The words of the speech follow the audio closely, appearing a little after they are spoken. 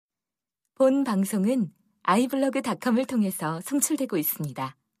본 방송은 iblog.com을 통해서 송출되고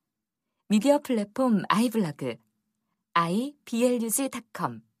있습니다. 미디어 플랫폼 iblog,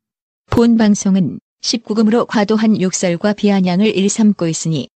 iblog.com. 본 방송은 19금으로 과도한 욕설과 비아냥을 일삼고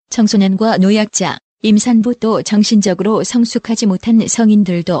있으니 청소년과 노약자, 임산부 또 정신적으로 성숙하지 못한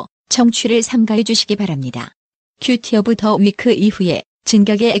성인들도 청취를 삼가해 주시기 바랍니다. 큐티 오브 더 위크 이후에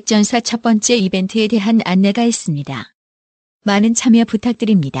진격의 액전사 첫 번째 이벤트에 대한 안내가 있습니다. 많은 참여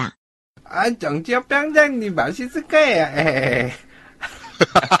부탁드립니다. 정지혁 병장님 맛있을 거예요.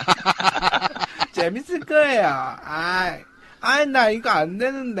 재밌을 거예요. 나 이거 안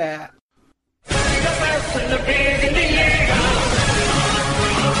되는데.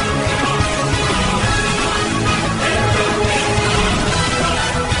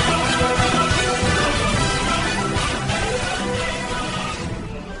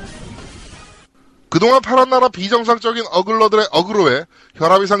 그동안 파란 나라 비정상적인 어글러들의 어그로에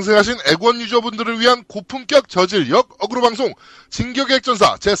혈압이 상승하신 애권 유저분들을 위한 고품격 저질역 어그로 방송 진격의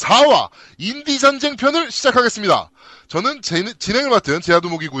액전사 제4화 인디전쟁편을 시작하겠습니다. 저는 진행을 맡은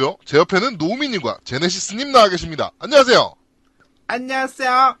제아두목이고요. 제 옆에는 노우미님과 제네시스님 나와 계십니다. 안녕하세요.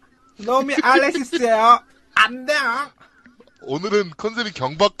 안녕하세요. 노우미 알렉시스예요. 안 돼요. 오늘은 컨셉이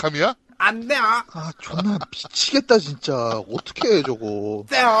경박함이야? 안 돼요. 존나 미치겠다 진짜. 어떻게 해 저거.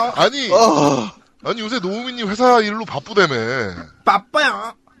 돼요. 아니 요새 노우미님 회사 일로 바쁘다며.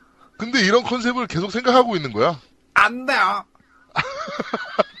 바빠요. 근데 이런 컨셉을 계속 생각하고 있는 거야? 안 돼요.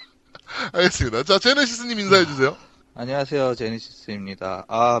 알겠습니다. 자, 제네시스님 인사해주세요. 안녕하세요, 제니시스입니다.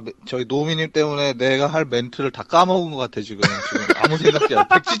 저희 노미님 때문에 내가 할 멘트를 다 까먹은 것 같아, 지금 아무 생각이 안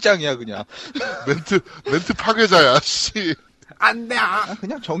나. 백지장이야, 그냥. 멘트 파괴자야, 씨. 안 돼요.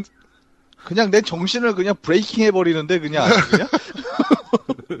 그냥 내 정신을 그냥 브레이킹 해버리는데, 그냥.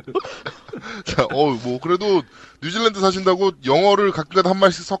 자, 그래도 뉴질랜드 사신다고 영어를 가끔가다 한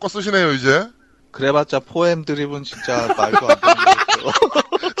마디씩 섞어 쓰시네요, 이제. 그래봤자 포엠 드립은 진짜 말도 안 되는 거였어.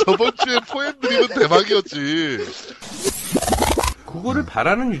 저번 주에 포엠 드립은 대박이었지. 그거를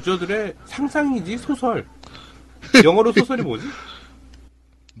바라는 유저들의 상상이지, 소설. 영어로 소설이 뭐지?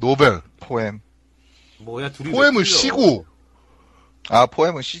 노벨. 포엠. 뭐야, 둘이. 포엠은 시고.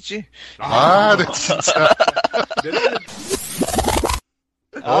 포엠은 시지? 네, 진짜.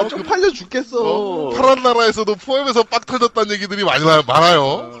 쪽팔려 죽겠어. 파란 나라에서도 포엠에서 빡 터졌다는 얘기들이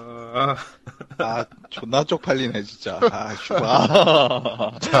많아요. 존나 쪽팔리네, 진짜.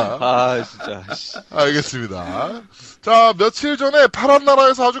 진짜. 알겠습니다. 자, 며칠 전에 파란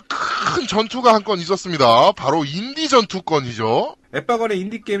나라에서 아주 큰 전투가 한 건 있었습니다. 바로 인디 전투건이죠. 엑박원의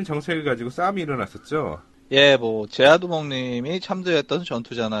인디게임 정책을 가지고 싸움이 일어났었죠. 예, 제아두목님이 참여했던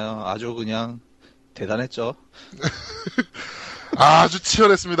전투잖아요. 아주 그냥 대단했죠. 아주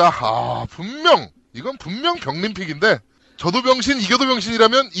치열했습니다. 이건 분명 병림픽인데, 저도 병신, 이겨도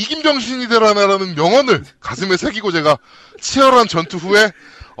병신이라면 이긴 병신이 되라라는 명언을 가슴에 새기고 제가 치열한 전투 후에,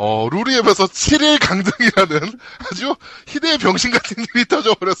 루리앱에서 7일 강등이라는 아주 희대의 병신 같은 일이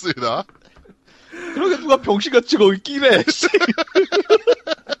터져버렸습니다. 그러게 누가 병신같이 거기 끼래.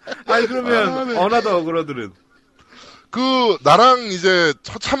 그러면, 어나더 어그로들은? 나랑 이제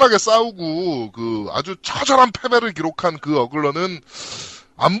처참하게 싸우고, 아주 처절한 패배를 기록한 그 어글러는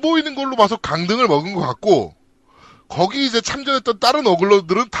안 보이는 걸로 봐서 강등을 먹은 것 같고, 거기 이제 참전했던 다른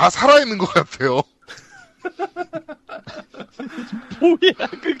어글러들은 다 살아있는 것 같아요. 뭐야,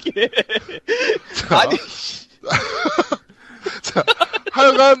 그게. 자,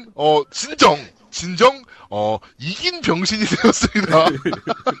 하여간, 진정, 이긴 병신이 되었습니다.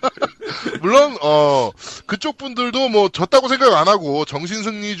 물론, 그쪽 분들도 졌다고 생각 안 하고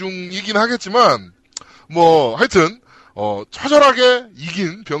정신승리 중이긴 하겠지만, 하여튼, 처절하게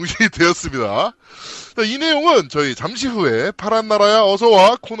이긴 병신이 되었습니다. 자, 이 내용은 저희 잠시 후에 파란 나라야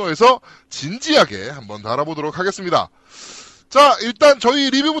어서와 코너에서 진지하게 한번 다뤄보도록 하겠습니다. 자, 일단 저희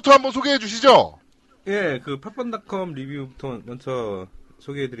리뷰부터 한번 소개해 주시죠. 예, 팟빵닷컴 리뷰부터 먼저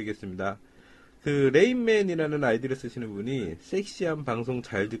소개해드리겠습니다. 레인맨이라는 아이디를 쓰시는 분이 섹시한 방송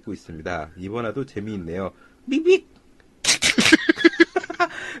잘 듣고 있습니다. 이번화도 재미있네요. 빅빅!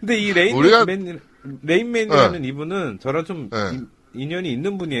 근데 이 레인맨이라는 이분은 저랑 좀 인연이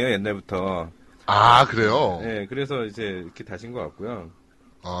있는 분이에요, 옛날부터. 그래요? 네, 그래서 이제 이렇게 다신 것 같고요.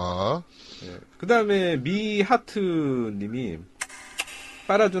 네. 그 다음에 미하트님이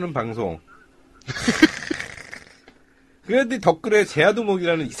빨아주는 방송. 그런데 댓글에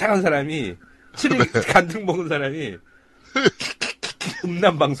제아두목이라는 이상한 사람이 7일 간등 먹은 사람이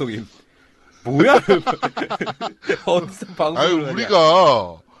음란 방송임. 뭐야? 어디서 방송을 하냐?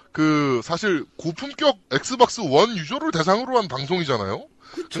 우리가 사실 고품격 엑스박스 원 유저를 대상으로 한 방송이잖아요.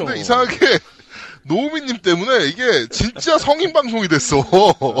 그쵸. 근데 이상하게 노우미님 때문에 이게 진짜 성인 방송이 됐어.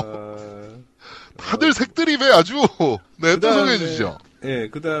 다들 색드립에 아주, 네, 또 소개해주시죠. 예,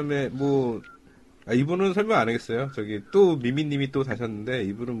 그 다음에, 이분은 설명 안 하겠어요. 또, 미미님이 또 다셨는데,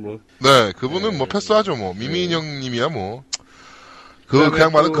 이분은 뭐. 네, 그분은 패스하죠, 미민 형님이야, 그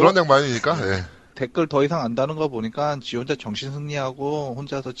양반은 그런 양반이니까, 예. 댓글 더 이상 안 다는 거 보니까 지 혼자 정신승리하고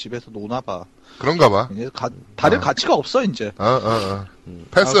혼자서 집에서 노나봐. 그런가 봐. 이제 다를 가치가 없어, 이제.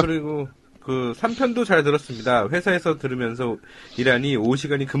 패스. 그리고, 3편도 잘 들었습니다. 회사에서 들으면서 일하니 오후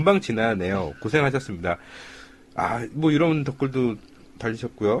시간이 금방 지나네요. 고생하셨습니다. 이런 댓글도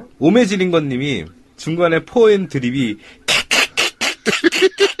달리셨고요. 오메지린건 님이 중간에 포엔 드립이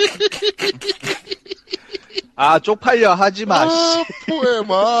쪽팔려 하지 마.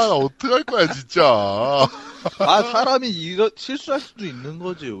 포에마 어떡할 거야 진짜. 사람이 실수할 수도 있는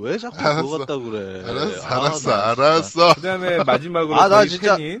거지. 왜 자꾸 그거 갖다 그래. 알았어. 그다음에 마지막으로 나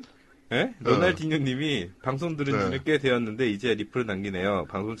진짜 팬인 로날디뇨 님이 방송 들은 지는 꽤 되었는데 이제 리플을 남기네요.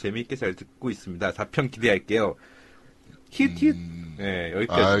 방송 재미있게 잘 듣고 있습니다. 4편 기대할게요. 히읗. 네,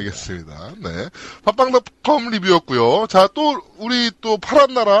 여기까지. 알겠습니다. 네. 팟빵닷컴 리뷰였고요. 자, 우리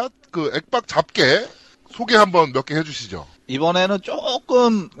파란 나라 엑박 잡게 소개 한번 몇 개 해주시죠. 이번에는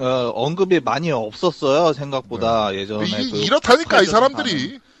조금 언급이 많이 없었어요. 생각보다. 예전에 이렇다니까 이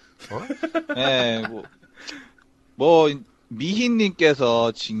사람들이. 네,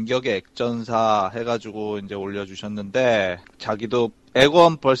 미희님께서 진격의 액전사 해가지고 이제 올려주셨는데 자기도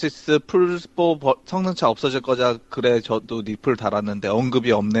액원 vs 풀스포 성능차 없어질 거자. 그래 저도 리플 달았는데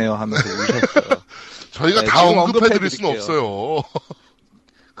언급이 없네요 하면서 우셨어요. 저희가 다 언급해드릴 수는 없어요.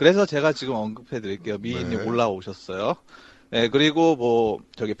 그래서 제가 지금 언급해드릴게요. 미희님 올라오셨어요. 네, 그리고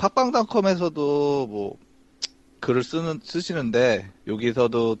팟빵닷컴에서도 글을 쓰시는데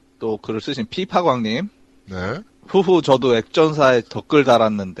여기서도 또 글을 쓰신 피파광님. 네. 후후 저도 액전사에 댓글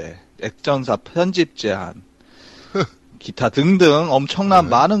달았는데 액전사 편집 제한 기타 등등 엄청난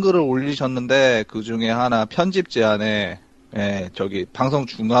많은 글을 올리셨는데 그 중에 하나 편집 제한에 방송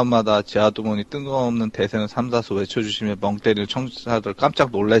중간마다 제아두머니 뜬금없는 대세는 3다수 외쳐주시면 멍 때리는 청취자들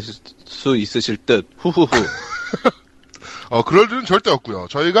깜짝 놀라실 수 있으실 듯 후후후. 그럴 일은 절대 없고요.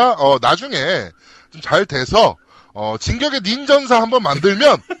 저희가 나중에 좀 잘 돼서 진격의 닌전사 한번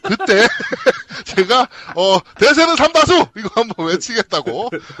만들면 그때 제가 대세는 3다수 이거 한번 외치겠다고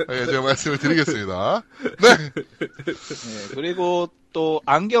제가 말씀을 드리겠습니다. 네. 그리고 또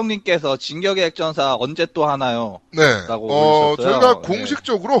안경님께서 진격의 액전사 언제 또 하나요? 네. 라고 저희가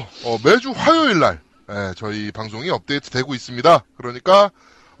공식적으로 매주 화요일 날 저희 방송이 업데이트되고 있습니다. 그러니까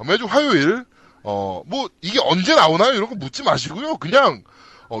매주 화요일 이게 언제 나오나요? 이런 거 묻지 마시고요. 그냥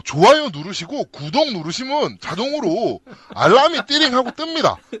좋아요 누르시고 구독 누르시면 자동으로 알람이 띠링하고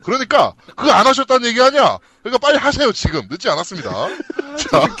뜹니다. 그러니까 그거 안 하셨다는 얘기 아니야. 그러니까 빨리 하세요. 지금 늦지 않았습니다.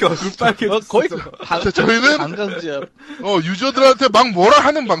 자, 거의 저희는 강강지야. 유저들한테 막 뭐라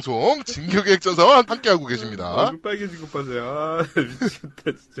하는 방송 진격의 액전사와 함께하고 계십니다. 얼굴 빨개진 것 봐서요.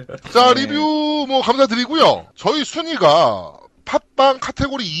 미치겠다 진짜. 자, 리뷰 감사드리고요. 저희 순위가 팟빵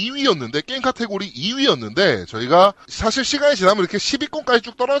카테고리 2위였는데 게임 카테고리 2위였는데 저희가 사실 시간이 지나면 이렇게 10위권까지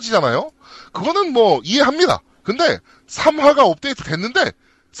쭉 떨어지잖아요. 그거는 이해합니다. 근데 3화가 업데이트 됐는데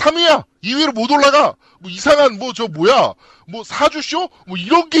 3위야. 2위로 못 올라가. 이상한 4주쇼?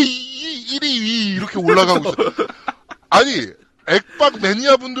 이런 게 1위, 2위 이렇게 올라가고 있어. 아니,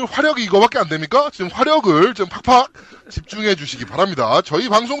 엑박매니아 분들 화력이 이거밖에 안 됩니까? 지금 화력을 좀 팍팍 집중해 주시기 바랍니다. 저희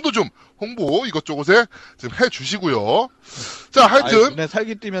방송도 좀 홍보 이것저것에 좀 해 주시고요. 자, 하여튼. 눈에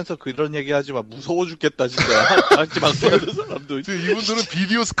살기 뛰면서 그런 얘기 하지 마. 무서워 죽겠다, 진짜. 같이 방송하는 사람도. 지금 이분들은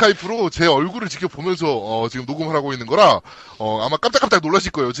비디오 스카이프로 제 얼굴을 지켜보면서, 지금 녹음을 하고 있는 거라, 아마 깜짝깜짝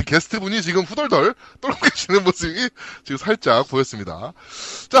놀라실 거예요. 지금 게스트분이 지금 후덜덜 떨고 계시는 모습이 지금 살짝 보였습니다.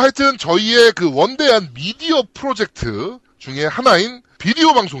 자, 하여튼 저희의 원대한 미디어 프로젝트 중에 하나인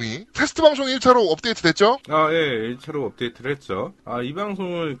비디오 방송이 테스트 방송이 1차로 업데이트 됐죠? 예, 1차로 업데이트를 했죠. 이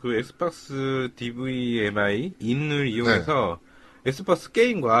방송을 엑스박스 DVMI 인을 이용해서 엑스박스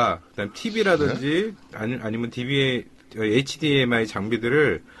게임과 그다음 TV라든지 아니면 HDMI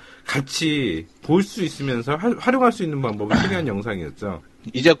장비들을 같이 볼 수 있으면서 활용할 수 있는 방법을 소개한 영상이었죠.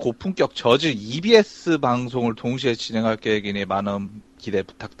 이제 고품격 저질 EBS 방송을 동시에 진행할 계획이니 많은 기대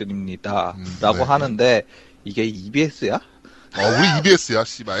부탁드립니다. 라고 하는데 이게 EBS야? 우리 EBS야,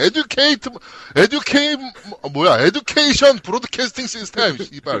 씨발. 에듀케이션 브로드캐스팅 시스템,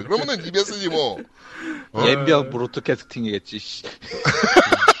 씨발. 그러면은 EBS지, 연병 브로드캐스팅이겠지, 씨.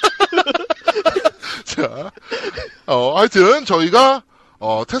 자, 하여튼, 저희가,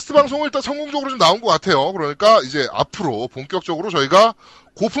 테스트 방송을 일단 성공적으로 좀 나온 것 같아요. 그러니까, 이제 앞으로 본격적으로 저희가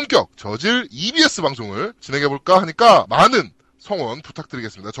고품격 저질 EBS 방송을 진행해볼까 하니까, 많은 성원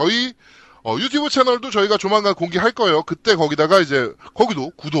부탁드리겠습니다. 저희, 유튜브 채널도 저희가 조만간 공개할 거예요. 그때 거기다가 이제,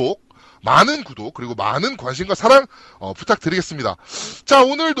 거기도 구독, 많은 구독 그리고 많은 관심과 사랑 부탁드리겠습니다. 자,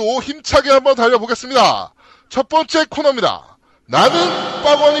 오늘도 힘차게 한번 달려보겠습니다. 첫 번째 코너입니다. 나는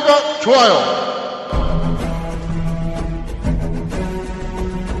빠거니가 좋아요.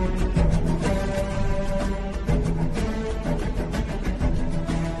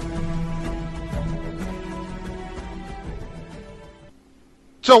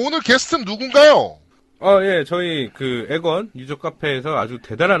 자, 오늘 게스트는 누군가요? 예, 저희 애건 유저 카페에서 아주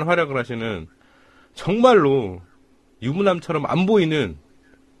대단한 활약을 하시는 정말로 유부남처럼 안 보이는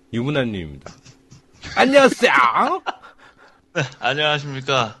유부남님입니다. 안녕하세요. 네,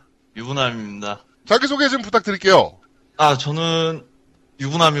 안녕하십니까. 유부남입니다. 자기소개 좀 부탁드릴게요. 저는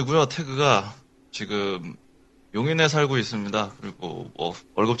유부남이고요. 태그가 지금 용인에 살고 있습니다. 그리고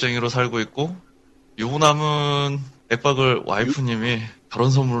월급쟁이로 살고 있고, 유부남은 엑박을 와이프님이 결혼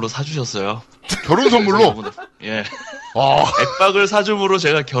선물로 사주셨어요. 결혼 선물로? 예. 엑박을 사줌으로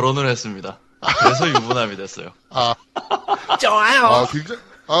제가 결혼을 했습니다. 그래서 유부남이 됐어요. 좋아요. 굉장히,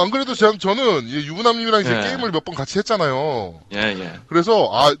 안 그래도 저는 유부남님이랑 이제 예. 게임을 몇 번 같이 했잖아요. 예.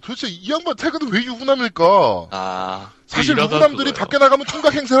 그래서, 도대체 이 양반 태그는 왜 유부남일까? 사실 유부남들이 밖에 나가면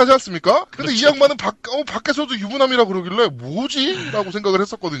총각 행세를 하지 않습니까? 근데 이 양반은 밖에서도 유부남이라 그러길래 뭐지? 라고 생각을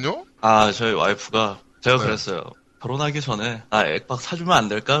했었거든요. 저희 와이프가 제가 그랬어요. 결혼하기 전에 엑박 사주면 안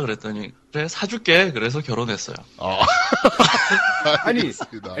될까? 그랬더니 그래 사줄게. 그래서 결혼했어요. 아니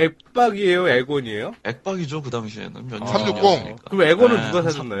엑박이에요, 에곤이에요? 엑박이죠. 그 당시에는 몇 년 360. 그럼 에곤은 누가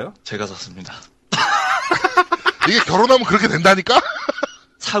사줬나요? 제가 샀습니다. 이게 결혼하면 그렇게 된다니까?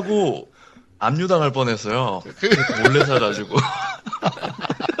 사고 압류당할 뻔했어요. 몰래 사가지고.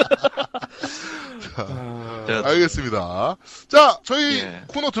 알겠습니다. 자, 저희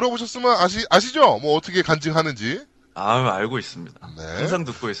코너 들어보셨으면 아시죠? 뭐 어떻게 간증하는지. 알고 있습니다. 네. 항상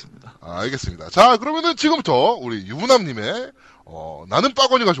듣고 있습니다. 알겠습니다. 자, 그러면은 지금부터 우리 유부남님의 나는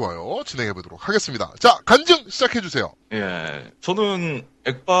빠거니가 좋아요. 진행해보도록 하겠습니다. 자, 간증 시작해주세요. 예. 저는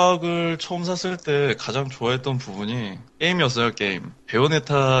엑박을 처음 샀을 때 가장 좋아했던 부분이 게임이었어요, 게임.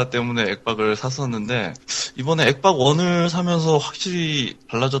 베요네타 때문에 엑박을 샀었는데, 이번에 엑박 1을 사면서 확실히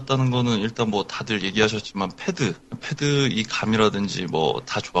달라졌다는 거는 일단 뭐 다들 얘기하셨지만 패드 이 감이라든지 뭐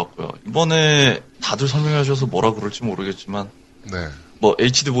다 좋았고요. 이번에 다들 설명하셔서 뭐라 그럴지 모르겠지만, 네. 뭐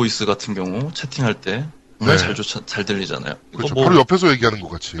HD 보이스 같은 경우 채팅할 때 정말 잘 들리잖아요. 그렇죠. 바로 옆에서 얘기하는 것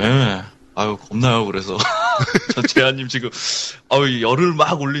같이. 네. 겁나요. 그래서 저 재한님 지금 열을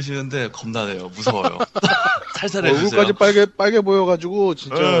막 올리시는데 겁나네요. 무서워요. 살살 해주세요. 얼굴까지 빨개 보여가지고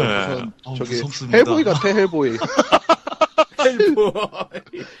진짜 우선 저기 무섭습니다. 헬보이 같아 헬보이.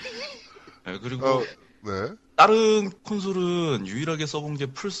 네, 그리고 네. 다른 콘솔은 유일하게 써본 게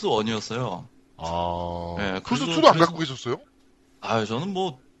플스 1이었어요. 네, 플스 2도 안 갖고 계셨어요? 저는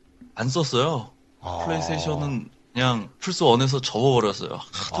뭐 안 썼어요. 플레이스테이션은 그냥 플스 1에서 접어버렸어요.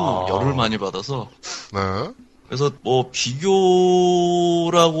 하도 열을 많이 받아서. 네. 그래서 뭐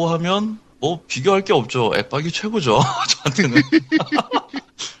비교라고 하면 뭐 비교할 게 없죠. 엑박이 최고죠. 저한테는.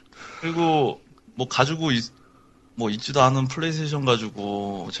 그리고 뭐 가지고 있지도 않은 플레이스테이션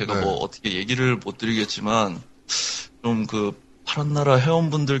가지고 제가 뭐 어떻게 얘기를 못 드리겠지만 좀 파란 나라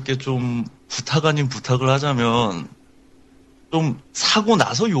회원분들께 좀 부탁 아닌 부탁을 하자면 좀 사고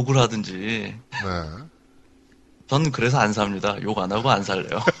나서 욕을 하든지. 네. 전 그래서 안 삽니다. 욕 안 하고 안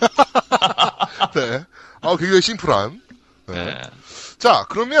살래요. 네. 굉장히 심플한. 네. 자,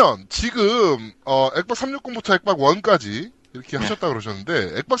 그러면 지금 엑박 360부터 엑박 1까지 이렇게 하셨다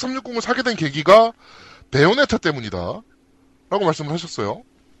그러셨는데 엑박 360을 사게 된 계기가 베요네타 때문이다 라고 말씀을 하셨어요.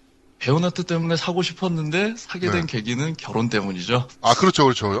 베요네타 때문에 사고 싶었는데 사게 된 계기는 결혼 때문이죠.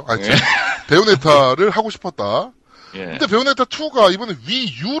 그렇죠. 베요네타를 하고 싶었다. 근데 베요네타 2가 이번에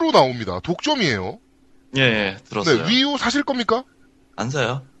위유로 나옵니다. 독점이에요. 예, 들었어요. 네, 위유 사실 겁니까? 안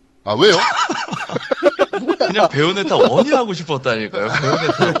사요. 왜요? 그냥 베요네타 1이 하고 싶었다니까요.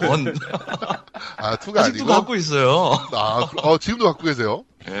 베요네타 1. 2가 아직도 아니고? 갖고 있어요. 지금도 갖고 계세요?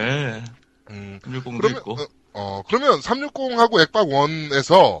 예. 360도 있고. 그러면 360하고 엑박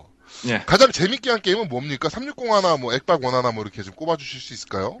 1에서 가장 재밌게 한 게임은 뭡니까? 360 하나, 뭐 엑박 1 하나 뭐 이렇게 좀 꼽아주실 수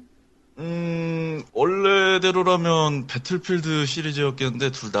있을까요? 원래대로라면 배틀필드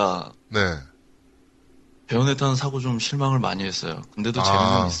시리즈였겠는데 둘 다. 네. 베요네타는 사고 좀 실망을 많이 했어요. 근데도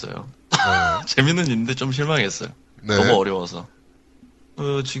재미는 있어요. 네. 재미는 있는데 좀 실망했어요. 네. 너무 어려워서.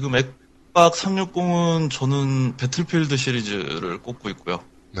 지금 엑박 360은 저는 배틀필드 시리즈를 꼽고 있고요.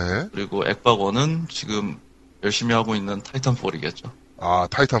 네. 그리고 엑박 1은 지금 열심히 하고 있는 타이탄폴이겠죠.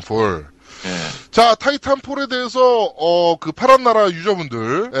 타이탄폴. 예. 자, 타이탄폴에 대해서 파란 나라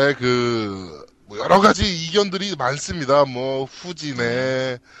유저분들의 뭐 여러 가지 이견들이 많습니다. 뭐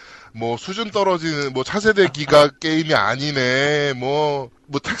후지네, 뭐 수준 떨어지는 뭐 차세대 기가 게임이 아니네. 뭐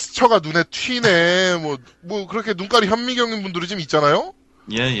텍스처가 눈에 튀네. 뭐 그렇게 눈깔이 현미경인 분들이 좀 있잖아요.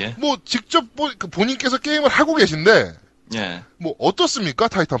 예. 뭐 직접 본인께서 게임을 하고 계신데 예. 뭐 어떻습니까,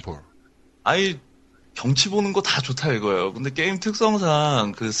 타이탄폴? 아이 경치 보는 거 다 좋다 이거예요. 근데 게임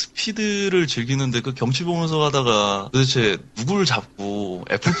특성상 그 스피드를 즐기는데 그 경치 보면서 가다가 도대체 누굴 잡고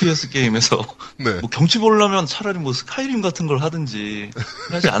FPS 게임에서 네. 뭐 경치 보려면 차라리 뭐 스카이림 같은 걸 하든지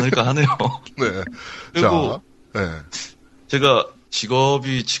하지 않을까 하네요. 네. 그리고 자, 네. 제가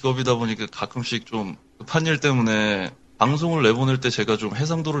직업이다 보니까 가끔씩 좀 급한 일 때문에 방송을 내보낼 때 제가 좀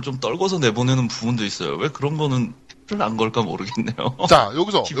해상도를 좀 떨궈서 내보내는 부분도 있어요. 왜 그런 거는 댓글 안 걸까 모르겠네요. 자,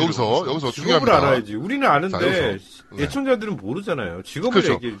 여기서 직업을 중요합니다. 알아야지. 우리는 아는데 자, 애청자들은 모르잖아요. 직업을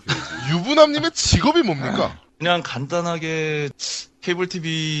그렇죠. 얘기해 주셔야지. 유부남님의 직업이 뭡니까? 그냥 간단하게 케이블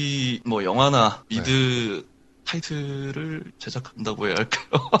TV 뭐 영화나 미드 타이틀을 제작한다고 해야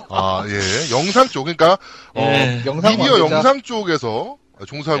할까요? 아, 예. 영상 쪽, 그러니까 예. 영상 미디어 관계자. 영상 쪽에서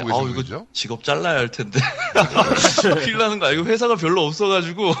종사하고 계시는 이거 거죠? 직업 잘라야 할 텐데. 큰일 나는 거 알고 회사가 별로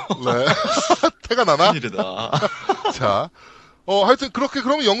없어가지고. 네. 태가 나나? 큰일이다. 자, 하여튼 그렇게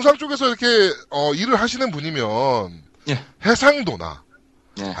그러면 영상 쪽에서 이렇게 일을 하시는 분이면 예. 해상도나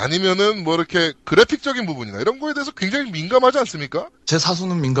예. 아니면은 뭐 이렇게 그래픽적인 부분이나 이런 거에 대해서 굉장히 민감하지 않습니까? 제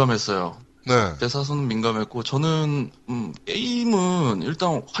사수는 민감했어요. 네. 제 사수는 민감했고, 저는, 게임은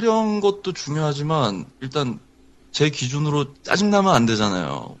일단 화려한 것도 중요하지만, 일단 제 기준으로 짜증나면 안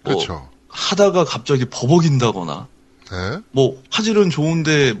되잖아요. 그렇죠. 하다가 갑자기 버벅인다거나, 네. 뭐 화질은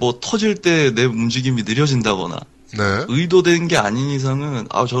좋은데 뭐 터질 때 내 움직임이 느려진다거나, 네. 의도된 게 아닌 이상은,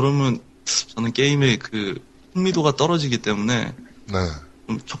 저러면 저는 게임의 그 흥미도가 떨어지기 때문에, 네.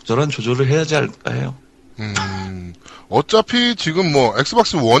 좀 적절한 조절을 해야지 할까 해요. 어차피 지금 뭐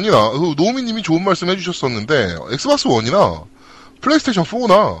엑스박스 1이나 노우미님이 좋은 말씀 해주셨었는데 엑스박스 1이나 플레이스테이션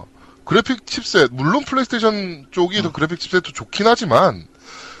 4나 그래픽 칩셋 물론 플레이스테이션 쪽이 더 그래픽 칩셋도 좋긴 하지만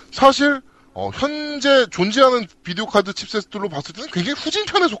사실 현재 존재하는 비디오 카드 칩셋들로 봤을 때는 굉장히 후진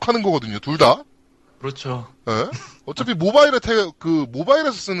편에 속하는 거거든요. 둘 다. 그렇죠. 네? 어차피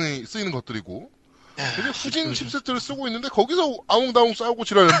모바일에서 쓰이는 것들이고 되게 후진 칩셋들을 쓰고 있는데 거기서 아웅다웅 싸우고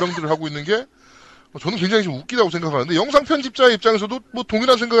지랄 연병들을 하고 있는 게 저는 굉장히 좀 웃기다고 생각하는데 영상 편집자의 입장에서도 뭐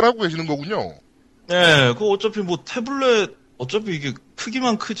동일한 생각을 하고 계시는 거군요. 네, 그 어차피 뭐 태블릿 어차피 이게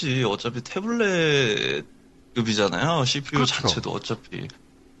크기만 크지 어차피 태블릿급이잖아요. CPU 그렇죠. 자체도 어차피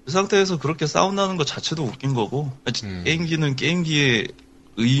그 상태에서 그렇게 싸운다는 것 자체도 웃긴 거고 게임기는 게임기에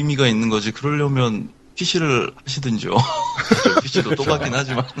의미가 있는 거지. 그러려면 PC를 하시든지요. PC도 똑같긴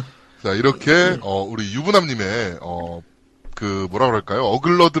하지만. 자, 이렇게 우리 유부남님의 그 뭐라 그럴까요?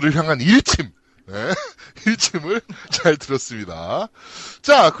 어글러들을 향한 일침. 네. 일침을 잘 들었습니다.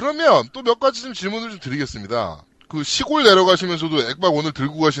 자, 그러면 또 몇 가지 좀 질문을 좀 드리겠습니다. 그 시골 내려가시면서도 액박 오늘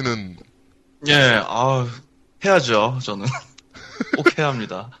들고 가시는 예, 해야죠. 저는 꼭 해야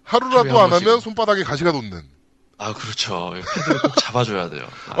합니다. 하루라도 안 하면 손바닥에 가시가 돋는. 그렇죠. 패드를 꼭 잡아주셔야 돼요.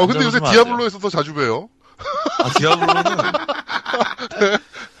 근데 요새 디아블로에서 더 자주 봬요. 디아블로는 네.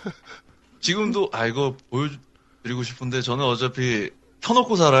 지금도 이거 보여드리고 싶은데 저는 어차피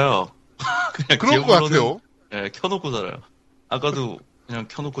켜놓고 살아요. 그냥 그런 것 같아요. 네, 켜놓고 살아요. 아까도 그냥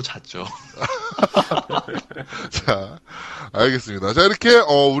켜놓고 잤죠. 자, 알겠습니다. 자, 이렇게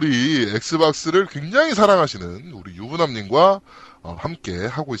우리 엑스박스를 굉장히 사랑하시는 우리 유부남님과 함께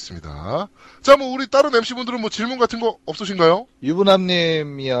하고 있습니다. 자, 뭐 우리 다른 MC분들은 뭐 질문 같은 거 없으신가요?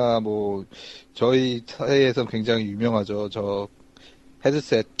 유부남님이야 뭐 저희 사이에서 굉장히 유명하죠. 저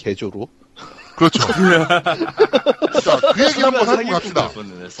헤드셋 개조로. 그렇죠. 자, 그 얘기 한번 하고 갑시다.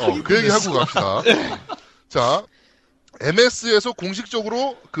 그 얘기 하고 갑시다. 자, MS에서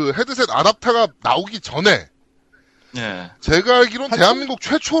공식적으로 그 헤드셋 아답터가 나오기 전에 네. 제가 알기로는 대한민국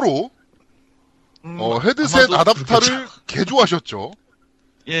최초로 헤드셋 아답터를 개조하셨죠.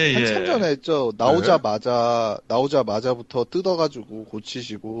 예. 한참 전에 했죠. 나오자마자부터 뜯어가지고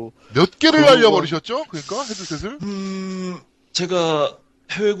고치시고. 몇 개를 날려버리셨죠? 그러니까 헤드셋을? 제가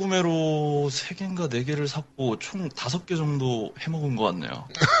해외 구매로 3개인가 4개를 샀고 총 5개 정도 해먹은 것 같네요.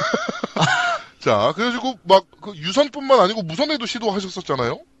 자, 그래가지고 막 그 유선뿐만 아니고 무선에도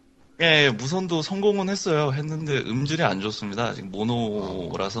시도하셨었잖아요. 예, 무선도 성공은 했는데 음질이 안 좋습니다. 아직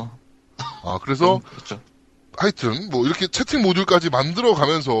모노라서. 그래서 그렇죠. 하여튼 뭐 이렇게 채팅 모듈까지 만들어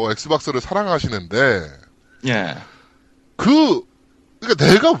가면서 엑스박스를 사랑하시는데 예. 그러니까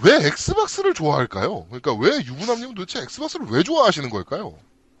내가 왜 엑스박스를 좋아할까요? 그러니까 왜 유부남님은 도대체 엑스박스를 왜 좋아하시는 걸까요?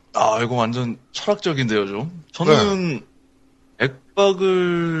 이거 완전 철학적인데요, 좀. 저는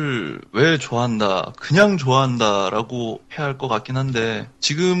액박을 왜 좋아한다, 그냥 좋아한다라고 해야 할 것 같긴 한데,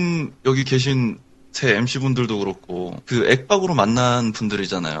 지금 여기 계신 새 MC분들도 그렇고, 그 액박으로 만난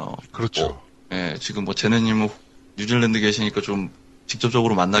분들이잖아요. 그렇죠. 예, 지금 뭐, 제네님은 뉴질랜드 계시니까 좀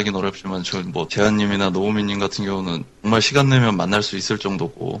직접적으로 만나긴 어렵지만, 저 뭐, 재한님이나 노우미님 같은 경우는 정말 시간 내면 만날 수 있을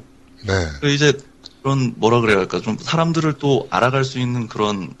정도고. 네. 이제 그런, 뭐라 그래야 할까, 좀 사람들을 또 알아갈 수 있는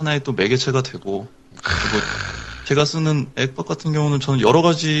그런 하나의 또 매개체가 되고, 그리고 제가 쓰는 액박 같은 경우는 저는 여러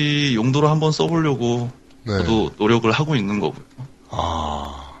가지 용도로 한번 써보려고 네. 저도 노력을 하고 있는 거고요.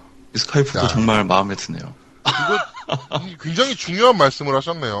 이 스카이프도 정말 마음에 드네요. 이거 굉장히 중요한 말씀을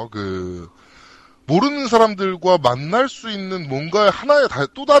하셨네요. 모르는 사람들과 만날 수 있는 뭔가의 하나의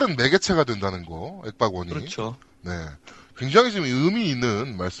또 다른 매개체가 된다는 거, 액박원이. 그렇죠. 네. 굉장히 지금 의미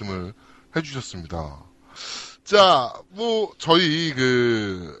있는 말씀을 해주셨습니다. 자, 저희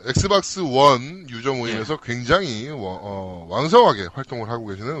엑스박스 원 유저 모임에서 굉장히, 왕성하게 활동을 하고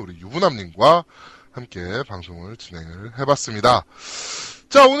계시는 우리 유부남님과 함께 방송을 진행을 해봤습니다.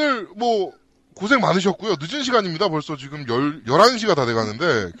 자, 오늘 고생 많으셨고요. 늦은 시간입니다. 벌써 지금 11시가 다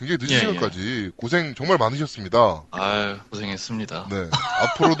돼가는데, 굉장히 늦은 시간까지 고생 정말 많으셨습니다. 아유, 고생했습니다. 네.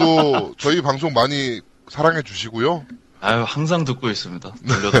 앞으로도 저희 방송 많이 사랑해 주시고요. 아유, 항상 듣고 있습니다.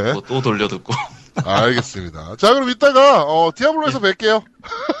 돌려듣고, 또 돌려듣고. 알겠습니다. 자, 그럼 이따가, 디아블로에서 뵐게요.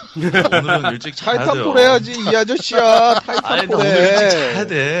 오늘은 일찍 자야 돼요. 타이탄폴 해야지, 이 아저씨야. 타이탄폴 오늘 일찍 자야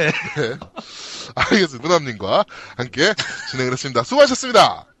돼. 네. 알겠습니다. 문남님과 함께 진행을 했습니다.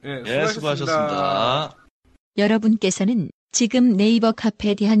 수고하셨습니다. 예, 수고하셨습니다. 여러분께서는 지금 네이버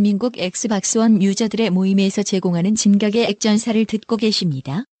카페 대한민국 엑스박스원 유저들의 모임에서 제공하는 진격의 액전사를 듣고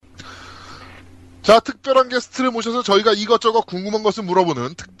계십니다. 자, 특별한 게스트를 모셔서 저희가 이것저것 궁금한 것을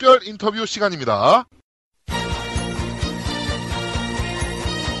물어보는 특별 인터뷰 시간입니다.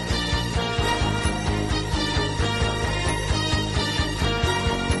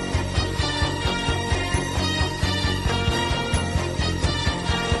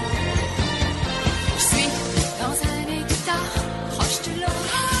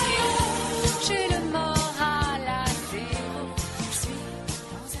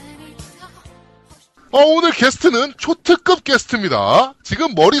 오늘 게스트는 초특급 게스트입니다.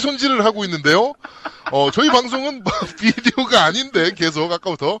 지금 머리 손질을 하고 있는데요. 저희 방송은 비디오가 아닌데 계속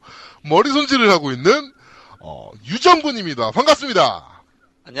아까부터 머리 손질을 하고 있는 유정군입니다. 반갑습니다.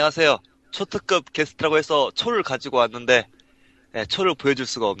 안녕하세요. 초특급 게스트라고 해서 초를 가지고 왔는데 초를 보여줄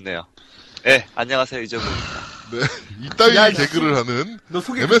수가 없네요. 네, 안녕하세요. 유정군입니다. 네, 이따위 개그를 하는 너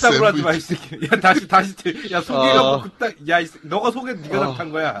소개 그따구로 하지 마, 이 새끼. 야, 다시, 야, 소개가 너가 소개 네가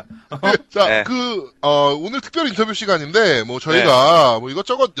답한 거야. 자, 네. 오늘 특별 인터뷰 시간인데, 저희가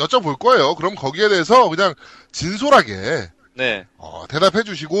이것저것 여쭤볼 거예요. 그럼 거기에 대해서 그냥 진솔하게. 네. 대답해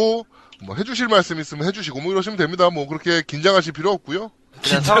주시고, 해주실 말씀 있으면 해주시고, 이러시면 됩니다. 그렇게 긴장하실 필요 없고요.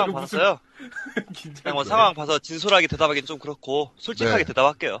 그냥 상황 봐서요. 그냥 상황 봐서 진솔하게 대답하기는 좀 그렇고 솔직하게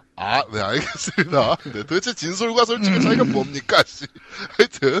대답할게요. 네, 알겠습니다. 네, 도대체 진솔과 솔직의 차이가 뭡니까?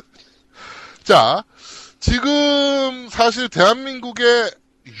 하여튼 자, 지금 사실 대한민국의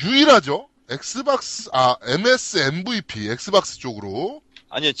유일하죠. MS MVP 엑스박스 쪽으로.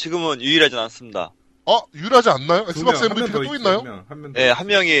 아니요, 지금은 유일하진 않습니다. 유일하지 않나요? 엑스박스 MVP가 또 있나요? 네, 한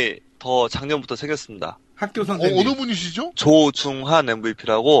명이 더 작년부터 생겼습니다. 학교 선생님. 어느 분이시죠? 조중한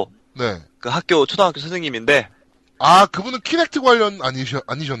MVP라고. 네. 그 초등학교 선생님인데. 그분은 키넥트 관련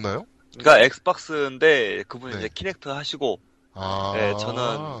아니셨나요? 그러니까 엑스박스인데 그분이 네. 이제 키넥트 하시고. 네,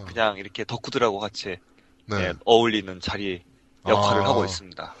 저는 그냥 이렇게 덕후들하고 같이 어울리는 자리 역할을 하고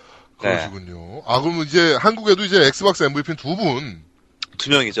있습니다. 그러시군요. 네. 그러면 이제 한국에도 이제 엑스박스 MVP는 두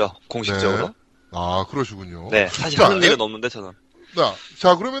명이죠, 공식적으로. 네. 그러시군요. 네, 사실 하는 일은 없는데 저는.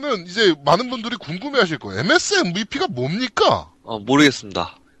 자, 그러면은 이제 많은 분들이 궁금해하실 거예요. MS MVP가 뭡니까?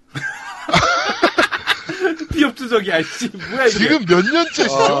 모르겠습니다. 비협조적이야, 씨. 뭐야, 이게. 지금 몇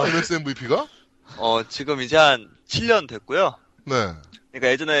년째시죠? MS MVP가? 지금 이제 한 7년 됐고요. 네.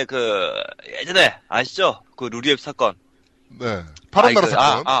 그러니까 예전에 아시죠? 그 루리앱 사건. 네. 파란 나라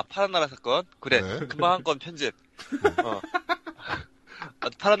사건. 파란 나라 사건. 그래. 네. 금방 한 건 편집.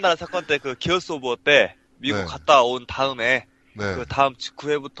 파란 나라 사건 때 그 기어스 오브 워 때 미국 갔다 온 다음에 그 다음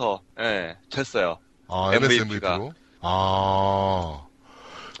 9회부터 됐어요. MS MVP로?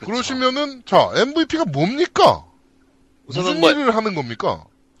 그러시면은 자, MVP가 뭡니까? 무슨 일을 하는 겁니까?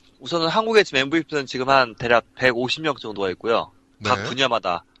 우선은 한국에 지금 MVP는 지금 한 대략 150명 정도가 있고요. 각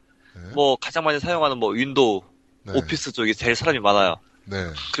분야마다. 가장 많이 사용하는 윈도우, 오피스 쪽이 제일 사람이 많아요.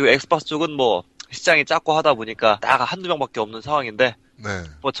 그리고 엑스박스 쪽은 시장이 작고 하다 보니까 딱 한두 명밖에 없는 상황인데,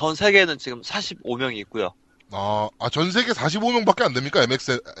 전 세계에는 지금 45명이 있고요. 전 세계 45명밖에 안 됩니까?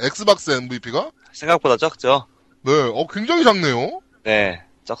 엑스박스 MVP가? 생각보다 적죠. 네, 굉장히 작네요. 네,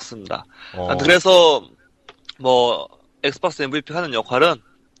 적습니다. 그래서 엑스박스 MVP 하는 역할은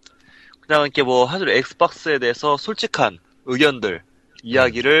그냥 이렇게 뭐 하루 엑스박스에 대해서 솔직한 의견들,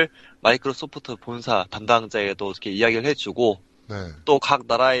 이야기를 마이크로소프트 본사 담당자에도 이렇게 이야기를 해주고, 또 각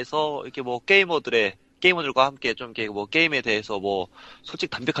나라에서 이렇게 뭐 게이머들과 함께 좀 이렇게 뭐 게임에 대해서 뭐 솔직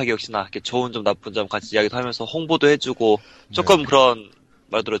담백하게 역시나 이렇게 좋은 점 나쁜 점 같이 이야기도 하면서 홍보도 해주고 조금 그런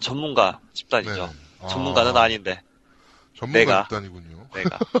말대로 전문가 집단이죠. 전문가는 아닌데. 전문가 집단이군요.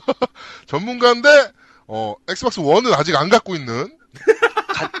 내가. 전문가인데 엑스박스 1은 아직 안 갖고 있는.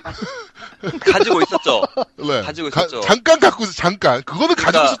 가지고 있었죠. 네. 가지고 있었죠. 잠깐 갖고 있어. 잠깐. 그거는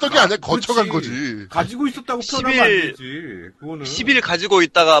그러니까, 가지고 있었던 게 아니야. 거쳐간 거지. 가지고 있었다고 표현하면 안 되지. 그거는. 10일 가지고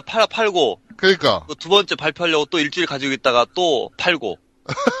있다가 팔고. 그러니까. 또 두 번째 발표하려고 또 일주일 가지고 있다가 또 팔고.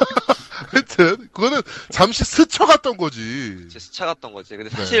 하여튼 그거는 잠시 스쳐갔던 거지. 스쳐갔던 거지. 근데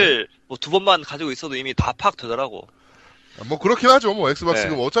사실 뭐 두 번만 가지고 있어도 이미 다 파악되더라고. 뭐 그렇긴 하죠. 뭐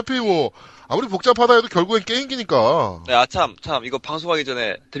엑스박스는 어차피 뭐 아무리 복잡하다 해도 결국엔 게임기니까. 네, 참 이거 방송하기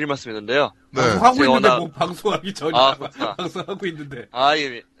전에 드릴 말씀이 있는데요. 방송하고 있는데 뭐 방송하기 전이라고. 그렇구나. 방송하고 있는데.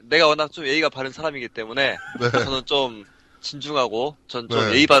 내가 워낙 좀 예의가 바른 사람이기 때문에 저는 좀 진중하고 전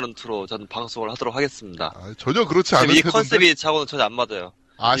좀 예의 바른 투로 저는 방송을 하도록 하겠습니다. 전혀 그렇지 않은 이 컨셉이 저하고는 전혀 안 맞아요.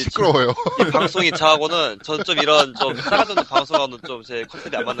 시끄러워요. 이 방송이 저하고는 전 좀 이런 좀 싸가지 없는 방송하고는 좀 제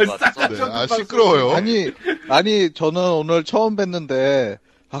컨셉이 안 맞는 것 같아서. 시끄러워요. 아니 저는 오늘 처음 뵀는데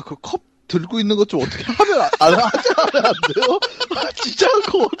그 컵 들고 있는 것 좀 어떻게 하면 안 돼요? 진짜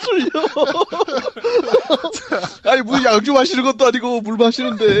그거 틀려. 아니 물 양주 마시는 것도 아니고 물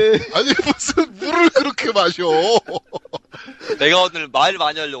마시는데. 아니 무슨 물을 그렇게 마셔. 내가 오늘 말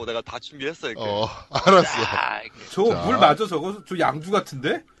많이 하려고 내가 다 준비했어 이렇게. 알았어. 저거 물 맞아 저거? 저 양주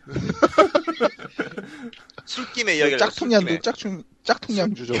같은데? 술김에 이야기를 짝퉁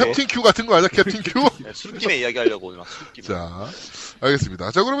양주 저거. 캡틴 큐 같은 거 아니야? 캡틴 큐? 술김에 이야기하려고 오늘 막 술김에. 자,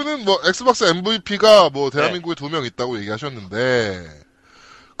 알겠습니다. 자, 그러면은 뭐 엑스박스 MVP가 뭐 대한민국에 2명 있다고 얘기하셨는데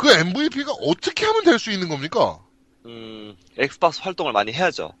그 MVP가 어떻게 하면 될 수 있는 겁니까? 엑스박스 활동을 많이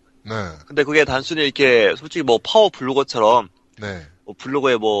해야죠. 네. 근데 그게 단순히 이렇게 솔직히 뭐 파워 블로거처럼 뭐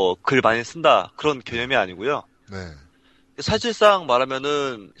블로그에 뭐 글 많이 쓴다 그런 개념이 아니고요. 네. 사실상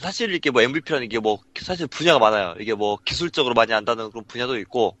말하면은 사실 이렇게 뭐 MVP라는 게 뭐 사실 분야가 많아요. 이게 뭐 기술적으로 많이 안다는 그런 분야도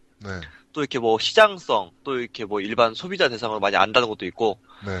있고 또 이렇게 뭐 시장성 또 이렇게 뭐 일반 소비자 대상으로 많이 안다는 것도 있고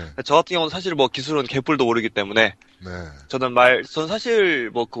저 같은 경우는 사실 뭐 기술은 개뿔도 모르기 때문에 저는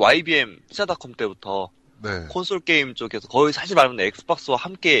사실 뭐 그 YBM 피자닷컴 때부터 콘솔 게임 쪽에서 거의 사실 말하면 엑스박스와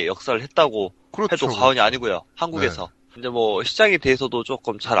함께 역사를 했다고 해도 과언이 아니고요. 한국에서. 이제 뭐 시장에 대해서도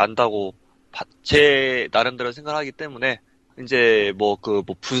조금 잘 안다고 제 나름대로 생각하기 때문에 이제 뭐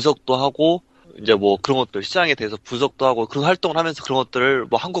분석도 하고 이제 뭐 그런 것들 시장에 대해서 분석도 하고 그런 활동을 하면서 그런 것들을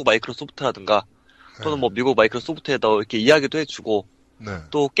뭐 한국 마이크로소프트라든가 또는 뭐 미국 마이크로소프트에다 이렇게 이야기도 해주고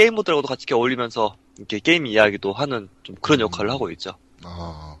또 게이머들하고도 같이 이렇게 어울리면서 이렇게 게임 이야기도 하는 좀 그런 역할을 하고 있죠.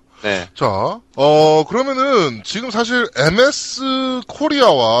 네. 자, 그러면은 지금 사실 MS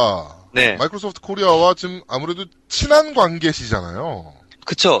코리아와 마이크로소프트 코리아와 지금 아무래도 친한 관계시잖아요.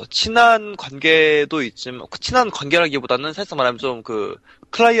 그쵸. 친한 관계도 있지만, 친한 관계라기보다는 사실상 말하면 좀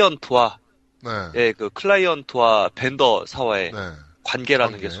클라이언트와, 그 클라이언트와 벤더사와의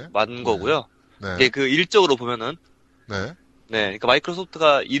관계라는 게 맞는 거고요. 이게 그 일적으로 보면은, 그러니까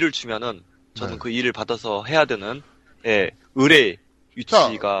마이크로소프트가 일을 주면은, 저는 그 일을 받아서 해야 되는, 의뢰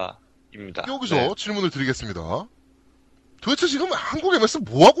위치가입니다. 여기서 질문을 드리겠습니다. 도대체 지금 한국 MS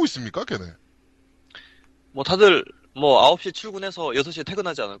뭐 하고 있습니까, 걔네? 뭐 다들, 9시에 출근해서 6시에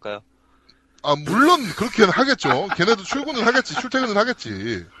퇴근하지 않을까요? 물론 그렇게는 하겠죠. 걔네도 출근은 하겠지, 출퇴근은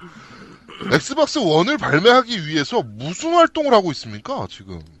하겠지. 엑스박스 1을 발매하기 위해서 무슨 활동을 하고 있습니까,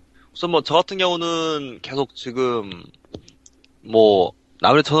 지금? 우선 저 같은 경우는 계속 지금,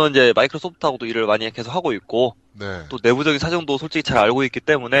 아무래도 저는 이제 마이크로소프트하고도 일을 많이 계속 하고 있고, 또 내부적인 사정도 솔직히 잘 알고 있기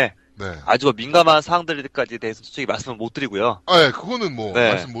때문에, 아주 민감한 사항들까지 대해서 솔직히 말씀을 못 드리고요. 그거는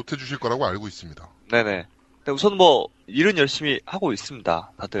말씀 못 해주실 거라고 알고 있습니다. 네네. 우선 일은 열심히 하고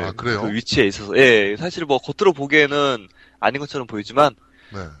있습니다. 다들. 그래요? 그 위치에 있어서. 사실 겉으로 보기에는 아닌 것처럼 보이지만,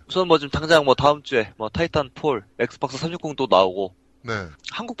 우선 지금 당장 다음 주에 타이탄폴, 엑스박스 360도 나오고,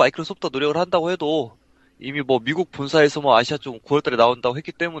 한국 마이크로소프트 노력을 한다고 해도, 이미 미국 본사에서 아시아 쪽 9월달에 나온다고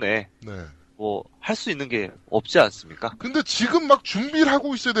했기 때문에, 할 수 있는 게 없지 않습니까? 근데 지금 막 준비를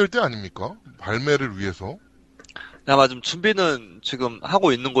하고 있어야 될 때 아닙니까? 발매를 위해서? 아마 좀 준비는 지금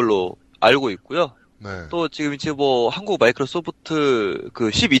하고 있는 걸로 알고 있고요. 또 지금 이제 한국 마이크로소프트 그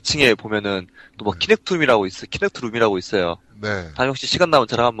 12층에 보면은 또 키넥트룸이라고 있어요. 다음에 혹시 시간 나면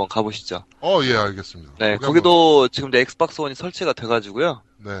저랑 한번 가보시죠. 예, 알겠습니다. 거기도 지금 엑스박스 1이 설치가 돼가지고요.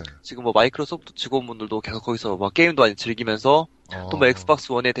 지금 마이크로소프트 직원분들도 계속 거기서 게임도 많이 즐기면서 또 엑스박스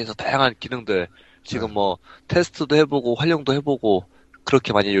 1에 대해서 다양한 기능들 지금 테스트도 해보고 활용도 해보고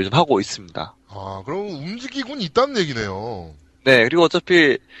그렇게 많이 요즘 하고 있습니다. 아, 그럼 움직이곤 있다는 얘기네요. 네, 그리고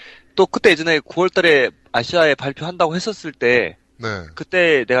어차피 또 그때 예전에 9월달에 아시아에 발표한다고 했었을 때, 네.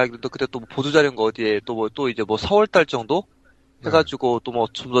 그때 내가 알기로 그때 또 보도자료인가 어디에 또 이제 4월달 정도 해가지고 또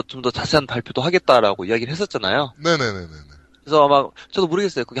좀 더 자세한 발표도 하겠다라고 이야기를 했었잖아요. 네네네네. 그래서 아마 저도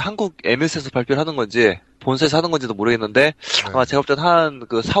모르겠어요. 그게 한국 MS에서 발표를 하는 건지 본사에서 하는 건지도 모르겠는데 아마 제가 볼 땐 한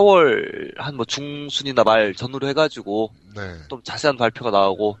그 4월 한 뭐 중순이나 말 전후로 해가지고 좀 자세한 발표가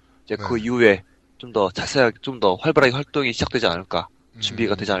나오고 이제 그 이후에 좀 더 자세하게 좀 더 활발하게 활동이 시작되지 않을까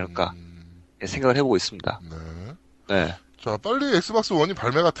준비가 되지 않을까 생각을 해보고 있습니다. 네. 자, 빨리 엑스박스 1이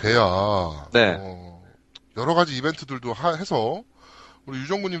발매가 돼야 여러 가지 이벤트들도 해서 우리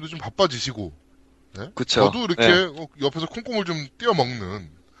유정구님도 좀 바빠지시고, 네? 그쵸. 저도 이렇게 옆에서 콩콩을 좀 띄워 먹는,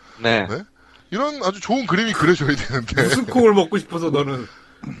 네. 이런 아주 좋은 그림이 그려져야 되는데. 무슨 콩을 먹고 싶어서 너는?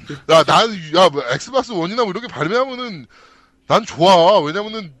 엑스박스 1이나 뭐 이렇게 발매하면은 난 좋아.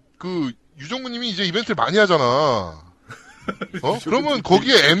 왜냐면은 그 유정구님이 이제 이벤트를 많이 하잖아. 그러면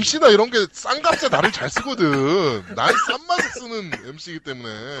거기에 MC나 이런 게 싼값에 나를 잘 쓰거든. 난 싼 맛에 쓰는 MC이기 때문에.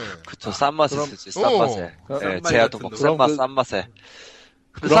 그쵸, 싼 맛에 쓰지, 싼 맛에. 네, 제아도 뭐, 싼 맛에.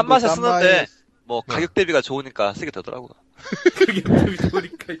 근데 싼 맛에 쓰는데, 뭐, 가격 대비가 좋으니까 쓰게 되더라고요. 가격 대비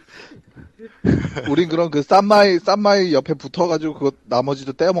좋으니까. 우린 그럼 그 쌈마이 옆에 붙어가지고 그거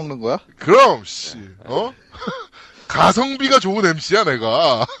나머지도 떼어먹는 거야? 그럼, 가성비가 좋은 MC야,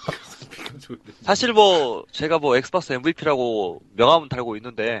 내가. 사실 뭐 제가 뭐 엑스박스 MVP라고 명함은 달고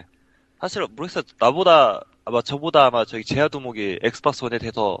있는데 사실 모르겠어요. 저보다 아마 저기 제아두목이 엑스박스 1에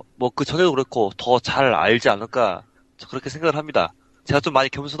대해서 뭐 그 전에도 그렇고 더 잘 알지 않을까 그렇게 생각을 합니다. 제가 좀 많이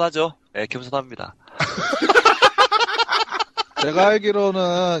겸손하죠? 네, 겸손합니다. 제가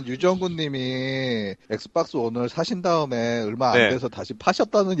알기로는 유정구님이 엑스박스 1을 사신 다음에 얼마 안 돼서 다시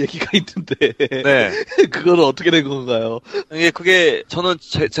파셨다는 얘기가 있는데 그거는 어떻게 된 건가요? 그게 저는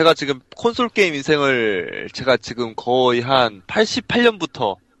제가 지금 콘솔 게임 인생을 제가 지금 거의 한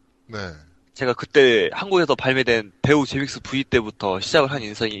 88년부터 제가 그때 한국에서 발매된 배우 제믹스 V 때부터 시작을 한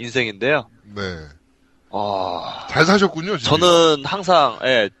인생인데요. 잘 사셨군요. 지금. 저는 항상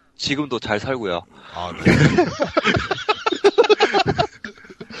지금도 잘 살고요.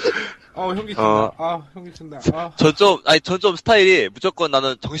 형기 친다. 형기 친다. 전 좀 스타일이 무조건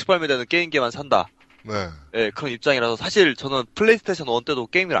나는 정식 발매되는 게임기만 산다. 그런 입장이라서 사실 저는 플레이스테이션 1 때도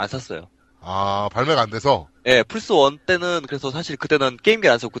게임기를 안 샀어요. 발매가 안 돼서? 플스 1 때는 그래서 사실 그때는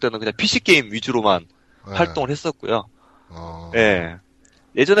게임기를 안 썼고 그때는 그냥 PC 게임 위주로만 활동을 했었고요.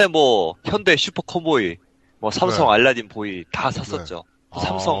 예전에 뭐 현대 슈퍼 콤보이, 뭐 삼성 알라딘 보이 다 샀었죠.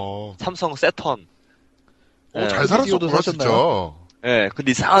 삼성 세턴. 잘 살았었구나, 진짜.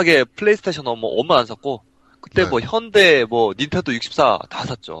 근데 이상하게 플레이스테이션 뭐 엄마 안 샀고 그때 뭐 현대 뭐 닌텐도 64 다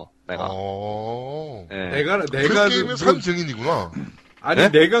샀죠. 내가. 내가 게임을 산 증인이구나. 아니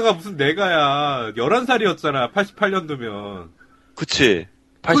내가가 무슨 내가야. 11살이었잖아. 88년도면. 그치.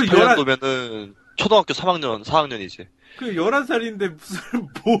 88년도면은 초등학교 3학년, 4학년이지. 그 11살인데 무슨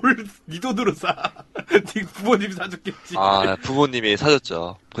뭘 니 돈으로 사. 네 부모님이 사줬겠지. 부모님이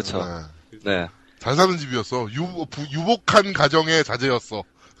사줬죠. 그쵸. 네. 잘 사는 집이었어. 유복한 가정의 자제였어.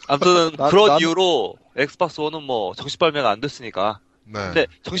 아무튼 그런 이유로 엑스박스 1은 뭐 정식 발매가 안 됐으니까. 근데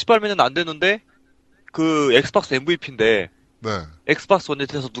정식 발매는 안 됐는데 그 엑스박스 MVP인데 엑스박스 1에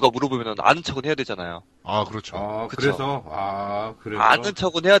대해서 누가 물어보면 아는 척은 해야 되잖아요. 그렇죠. 그래서 아는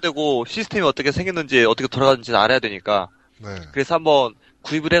척은 해야 되고 시스템이 어떻게 생겼는지 어떻게 돌아가는지 알아야 되니까. 그래서 한번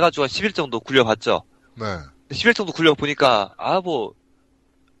구입을 해가지고 한 10일 정도 굴려봤죠. 10일 정도 굴려보니까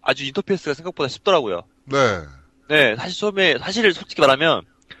아주 인터페이스가 생각보다 쉽더라고요. 사실 솔직히 말하면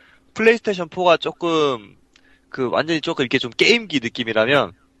플레이스테이션 4가 조금 완전히 조금 이렇게 좀 게임기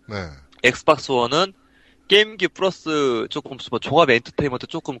느낌이라면 엑스박스 1은 게임기 플러스 조금 뭐 종합 엔터테인먼트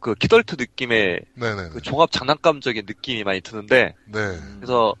조금 그 키덜트 느낌의 그 종합 장난감적인 느낌이 많이 드는데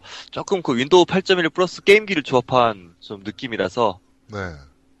그래서 조금 그 윈도우 8.1 플러스 게임기를 조합한 좀 느낌이라서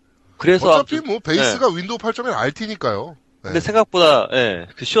그래서 어차피 뭐 베이스가 윈도우 8.1 RT니까요. 근데 생각보다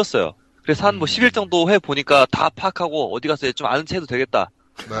쉬웠어요. 그래서 한 뭐 10일 정도 해 보니까 다 파악하고 어디 가서 좀 아는 체 해도 되겠다.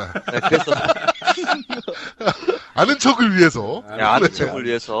 그래서 아는 척을 위해서. 아는 척을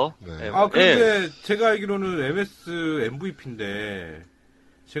위해서. 근데 제가 알기로는 MS MVP인데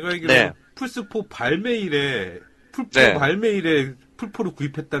제가 알기로는 플스4 발매일에 풀포 발매일에 풀포를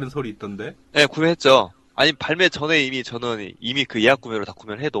구입했다는 설이 있던데. 구매했죠. 아니 발매 전에 저는 이미 그 예약 구매로 다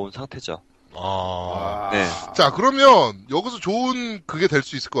구매를 해 놓은 상태죠. 자, 그러면 여기서 좋은 그게 될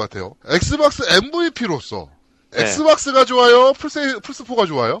수 있을 것 같아요. 엑스박스 MVP로서 엑스박스가 좋아요? 플스4가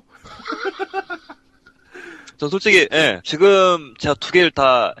좋아요? 저 솔직히 지금 제가 두 개를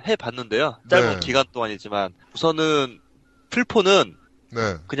다 해봤는데요. 짧은 기간 동안이지만 우선은 풀포는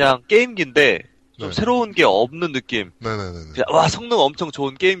네. 그냥 게임기인데 좀 네. 새로운 게 없는 느낌. 네네네. 그냥 와 성능 엄청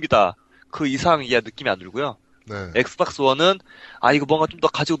좋은 게임기다. 그 이상 이하 느낌이 안 들고요. 네. 엑스박스 1은 이거 뭔가 좀 더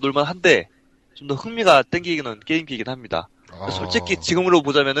가지고 놀만한데 좀 더 흥미가 땡기는 게임기이긴 합니다. 솔직히 지금으로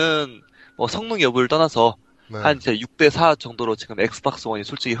보자면은 뭐 성능 여부를 떠나서 네. 한 6대4 정도로 지금 엑스박스 1이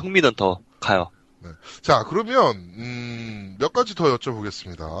솔직히 흥미는 더 가요. 네. 자, 그러면 몇 가지 더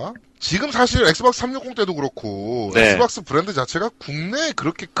여쭤보겠습니다. 지금 사실 엑스박스 360 때도 그렇고 네. 엑스박스 브랜드 자체가 국내에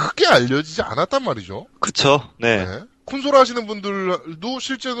그렇게 크게 알려지지 않았단 말이죠. 그쵸? 네. 네. 콘솔 하시는 분들도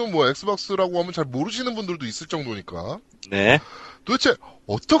실제로 뭐 엑스박스라고 하면 잘 모르시는 분들도 있을 정도니까. 네. 도대체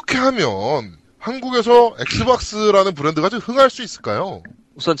어떻게 하면 한국에서 엑스박스라는 브랜드가 좀 흥할 수 있을까요?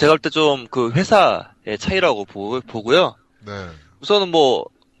 우선 제가 볼 때 좀 그 회사의 차이라고 보고요. 네. 우선은 뭐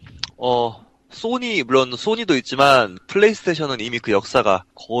소니, 물론 소니도 있지만 플레이스테이션은 이미 그 역사가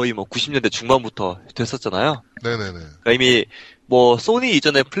거의 뭐 90년대 중반부터 됐었잖아요. 네네네. 그러니까 이미 뭐 소니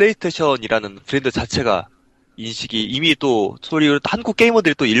이전에 플레이스테이션이라는 브랜드 자체가 인식이 이미 또 소리 한국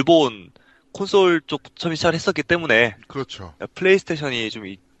게이머들이 또 일본 콘솔 쪽 처음 시작을 했었기 때문에 그렇죠. 플레이스테이션이 좀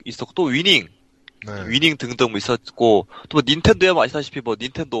있었고 또 위닝 등등 뭐 있었고 또 뭐 닌텐도야 뭐 아시다시피 뭐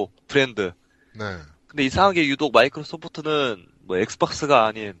닌텐도 브랜드. 네. 근데 이상하게 유독 마이크로소프트는 뭐 엑스박스가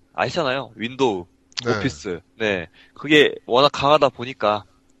아닌 아시잖아요. 윈도우, 네. 오피스. 네. 그게 워낙 강하다 보니까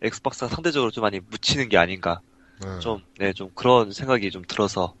엑스박스가 상대적으로 좀 많이 묻히는 게 아닌가. 네. 좀 그런 생각이 좀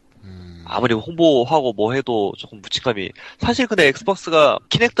들어서. 아무리 홍보하고 뭐 해도 조금 묻힘감이. 사실 근데 엑스박스가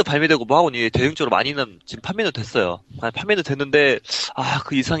키넥트 발매되고 뭐 하고 대중적으로 많이는 지금 판매는 됐어요. 판매는 됐는데,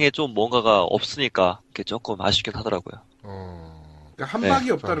 그 이상의 좀 뭔가가 없으니까, 그게 조금 아쉽긴 하더라고요. 그러니까 한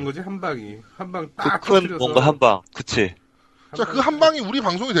방이 없다는 거지, 한 방이. 한 방 딱 큰 터뜨려서. 뭔가 한 방. 그치. 자, 그 한 방이 우리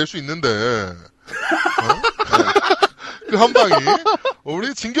방송이 될 수 있는데, 그 한 방이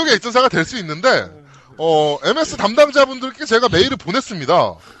우리 진격의 액전사가 될 수 있는데, MS 담당자분들께 제가 메일을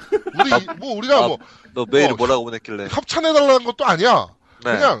보냈습니다. 너 메일을 뭐라고 보냈길래? 협찬해달라는 것도 아니야.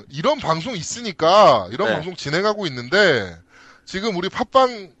 네. 그냥 이런 방송 있으니까 이런 네. 방송 진행하고 있는데 지금 우리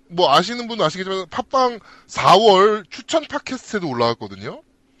팟빵 뭐 아시는 분은 아시겠지만 팟빵 4월 추천 팟캐스트에도 올라왔거든요.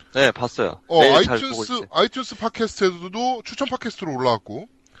 네, 봤어요. 아이튠스 팟캐스트에도 추천 팟캐스트로 올라왔고.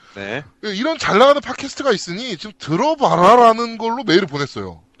 네. 이런 잘 나가는 팟캐스트가 있으니 지금 들어봐라라는 걸로 메일을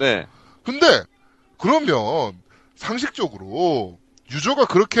보냈어요. 네. 근데 그러면 상식적으로 유저가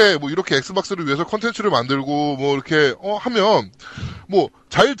그렇게 뭐 이렇게 엑스박스를 위해서 컨텐츠를 만들고 뭐 이렇게 하면 뭐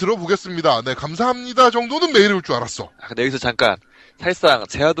잘 들어보겠습니다. 네, 감사합니다 정도는 메일이 올 줄 알았어. 근데 여기서 잠깐 사실상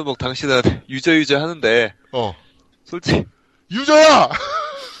제아도목 당신은 유저 하는데 솔직히 유저야.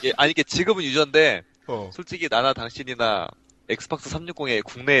 예, 아니 이게 지금은 유저인데 솔직히 나나 당신이나 엑스박스 360의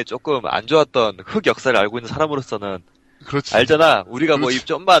국내에 조금 안 좋았던 흑 역사를 알고 있는 사람으로서는 그렇지. 알잖아. 우리가 뭐 입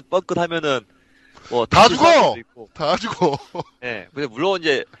좀만 뻥끗하면은 뭐 다 죽어. 다 죽어. 예. 근데 물론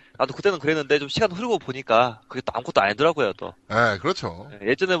이제 나도 그때는 그랬는데 좀 시간 흐르고 보니까 그게 또 아무것도 아니더라고요 또. 네, 그렇죠.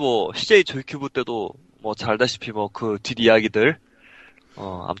 예전에 뭐 CJ 조이큐브 때도 뭐 잘 알다시피 뭐 그 뒷 이야기들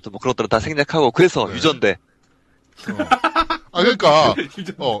아무튼 뭐 그런 것들은 다 생략하고 그래서 네. 유저인데. 그러니까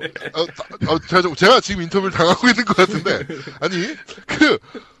제가 지금 인터뷰를 당하고 있는 것 같은데 아니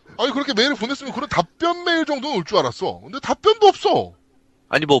그렇게 메일을 보냈으면 그런 답변 메일 정도는 올 줄 알았어. 근데 답변도 없어.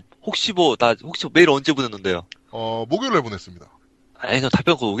 아니 뭐 혹시 메일 언제 보냈는데요? 목요일에 보냈습니다. 아니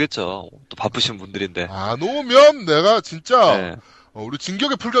답변 곧 오겠죠. 또 바쁘신 분들인데. 안 오면 내가 진짜 네. 우리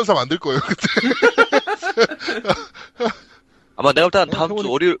진격의 풀전사 만들 거예요 그때. 아마 내가 볼 때는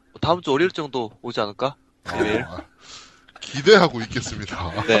다음 주 월요일 정도 오지 않을까? 메일. 기대하고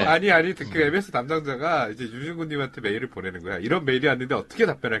있겠습니다. 네. 아니, 그 MS 담당자가 이제 유진군님한테 메일을 보내는 거야. 이런 메일이 왔는데 어떻게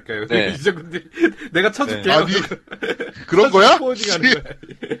답변할까요? 네. 유진군님, 내가 쳐줄게요. 아니, 그런 거야? 포워딩하는 거야.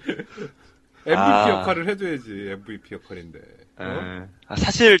 MVP 역할을 해줘야지, MVP 역할인데.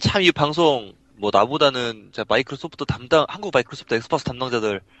 사실 참 이 방송, 뭐 나보다는 마이크로소프트 한국 마이크로소프트 엑스박스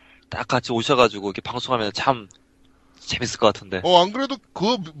담당자들 딱 같이 오셔가지고 이렇게 방송하면 참 재밌을 것 같은데. 안 그래도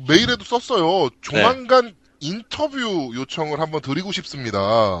그 메일에도 썼어요. 조만간 인터뷰 요청을 한번 드리고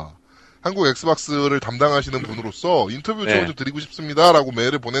싶습니다. 한국 엑스박스를 담당하시는 분으로서 인터뷰 요청을 좀 드리고 싶습니다라고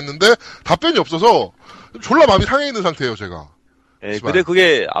메일을 보냈는데 답변이 없어서 졸라 마음이 상해 있는 상태예요, 제가. 예, 근데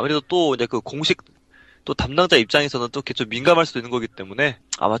그게 아무래도 또 이제 그 공식 또 담당자 입장에서는 또 이렇게 좀 민감할 수도 있는 거기 때문에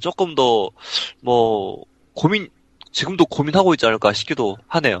아마 조금 더 뭐 지금도 고민하고 있지 않을까 싶기도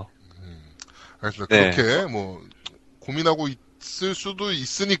하네요. 알겠습니다. 그렇게 뭐 고민하고 있을 수도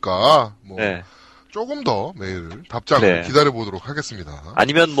있으니까 뭐 조금 더 메일을 답장을 기다려 보도록 하겠습니다.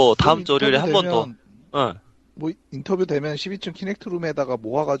 아니면 뭐 다음 주 월요일에 한 번 더. 뭐 인터뷰 되면 12층 키넥트룸에다가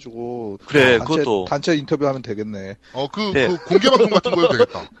모아가지고 그래 그것도 단체 인터뷰하면 되겠네. 그 공개 방송 같은 거 해도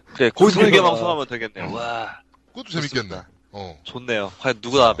되겠다. 그래 거기서 공개 방송하면 되겠네. 와 그것도 재밌겠네. 좋네요. 과연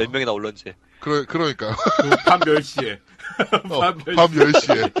누구나 몇 명이나 올런지. 그러니까요. 밤 10시에. 밤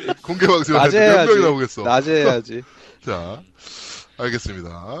 10시에. 공개방송 몇 명이 나오겠어. 낮에 해야지. 자,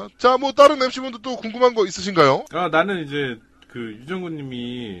 알겠습니다. 자, 뭐, 다른 MC분들 또 궁금한 거 있으신가요? 나는 이제,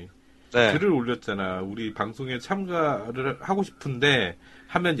 유정구님이 글을 올렸잖아. 우리 방송에 참가를 하고 싶은데,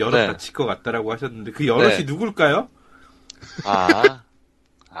 하면 여럿 다칠 것 같다라고 하셨는데, 그 여럿이 누굴까요?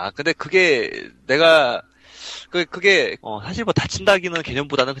 근데 그게, 내가, 그게 사실 뭐 다친다기는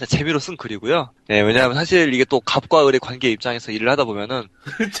개념보다는 그냥 재미로 쓴 글이고요. 네, 왜냐하면 사실 이게 또 갑과 을의 관계 입장에서 일을 하다 보면은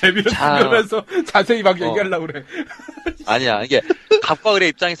재미로 쓰면서 자세히 막 얘기하려고 그래. 아니야, 이게 갑과 을의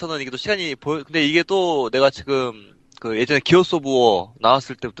입장에서는 이게 또 시간이 근데 이게 또 내가 지금 예전에 기어스 오브 워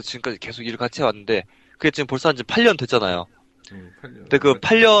나왔을 때부터 지금까지 계속 일을 같이 해왔는데 그게 지금 벌써 한 8년 됐잖아요. 8년. 근데 그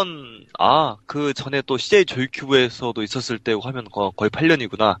 8년 그 전에 또 CJ 조이큐브에서도 있었을 때고 하면 거의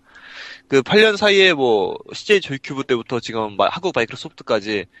 8년이구나. 그 8년 사이에 뭐 CJ 조이큐브 때부터 지금 한국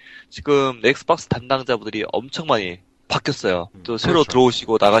마이크로소프트까지 지금 엑스박스 담당자분들이 엄청 많이 바뀌었어요. 또 새로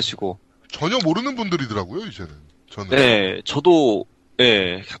들어오시고 나가시고. 전혀 모르는 분들이더라고요, 이제는. 저는. 네, 저도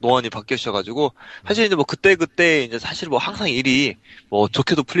노안이 바뀌셔가지고 사실 이제 뭐 그때 이제 사실 뭐 항상 일이 뭐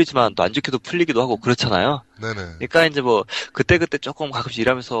좋게도 풀리지만 또 안 좋게도 풀리기도 하고 그렇잖아요. 네네. 그러니까 이제 뭐 그때 조금 가끔씩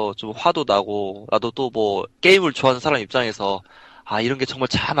일하면서 좀 화도 나고 나도 또 뭐 게임을 좋아하는 사람 입장에서 이런 게 정말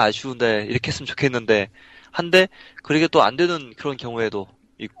참 아쉬운데 이렇게 했으면 좋겠는데 한데 그러게 또 안 되는 그런 경우에도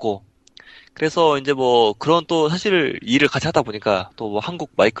있고 그래서 이제 뭐 그런 또 사실 일을 같이 하다 보니까 또 뭐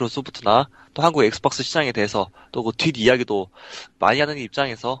한국 마이크로소프트나 또 한국 엑스박스 시장에 대해서 또 그 뒷 이야기도 많이 하는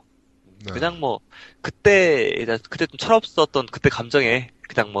입장에서 그냥 뭐 그때 좀 철없었던 그때 감정에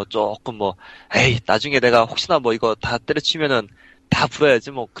그냥 뭐 조금 뭐 에이 나중에 내가 혹시나 뭐 이거 다 때려치면은 다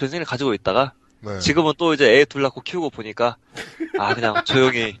불어야지 뭐 그런 생각을 가지고 있다가 지금은 또 이제 애 둘 낳고 키우고 보니까 그냥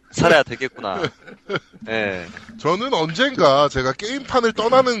조용히 살아야 되겠구나. 네. 저는 언젠가 제가 게임판을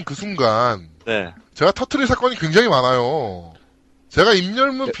떠나는 그 순간 제가 터트릴 사건이 굉장히 많아요. 제가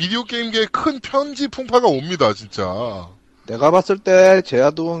입열문 비디오 게임계에 큰 편지 풍파가 옵니다, 진짜. 내가 봤을 때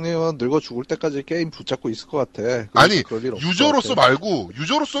제아동님은 늙어 죽을 때까지 게임 붙잡고 있을 것 같아. 아니, 유저로서 말고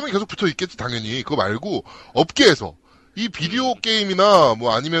유저로서는 계속 붙어 있겠지 당연히. 그거 말고 업계에서 이 비디오 게임이나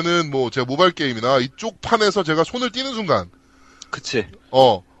뭐 아니면은 뭐 제가 모바일 게임이나 이쪽 판에서 제가 손을 띄는 순간 그치.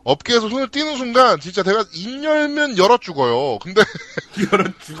 업계에서 손을 띄는 순간 진짜 내가 입 열면 열어 죽어요. 근데 열어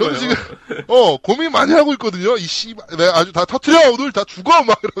죽어요. 저는 지금 고민 많이 하고 있거든요. 이 씨발 내가 아주 다 터트려 오늘 다 죽어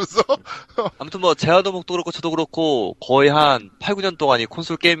막 이러면서. 아무튼 뭐 제아도목도 그렇고 저도 그렇고 거의 한 8, 9년 동안 이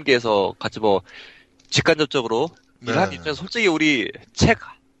콘솔 게임계에서 같이 뭐 직간접적으로 일하는 입장에서 솔직히 우리 책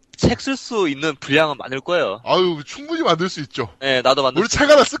쓸 수 있는 분량은 많을 거예요. 아유 충분히 만들 수 있죠. 네, 나도 만들. 우리 책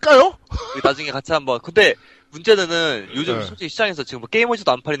하나 쓸까요? 우리 나중에 같이 한번. 근데 문제는 요즘 솔직히 시장에서 지금 뭐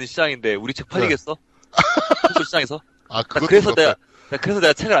게이머즈도 안 팔리는 시장인데 우리 책 팔리겠어? 콘솔 시장에서? 그래서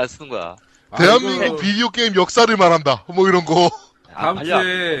내가 책을 안 쓰는 거야. 대한민국 비디오 게임 역사를 말한다. 뭐 이런 거. 다음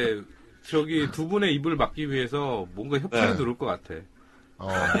주에 저기 두 분의 입을 막기 위해서 뭔가 협찬이 들어올 것 같아.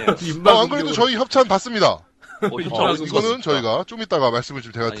 안 그래도 저희 협찬 받습니다. 이거는 저희가 좀 이따가 말씀을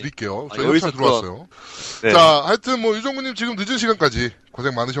좀 제가 드릴게요. 저희 협찬 들어왔어요. 자, 하여튼 뭐 유정구님 지금 늦은 시간까지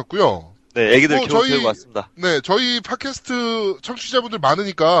고생 많으셨고요. 네, 애기들 겨우 데리고 왔습니다. 네, 저희 팟캐스트 청취자분들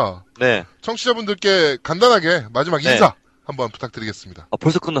많으니까 청취자분들께 간단하게 마지막 인사 한번 부탁드리겠습니다.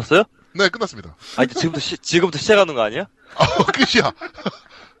 벌써 끝났어요? 네, 끝났습니다. 이제 지금부터 시작하는 거 아니야? 끝이야.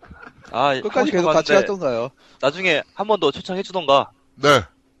 끝까지 계속 같이 하던가요. 나중에 한 번 더 초청해 주던가. 네,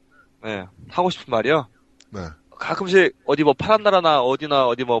 하고 싶은 말이요. 네. 가끔씩 어디 뭐 파란나라나 어디나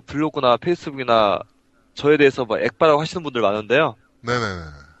어디 뭐 블로그나 페이스북이나 저에 대해서 뭐 액바라고 하시는 분들 많은데요. 네네네.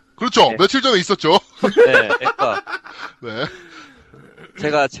 그렇죠. 며칠 전에 있었죠. 네, 액바. 네.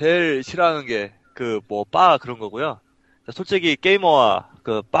 제가 제일 싫어하는 게 바 그런 거고요. 솔직히 게이머와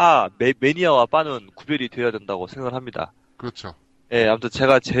매니아와 바는 구별이 되어야 된다고 생각을 합니다. 그렇죠. 예, 아무튼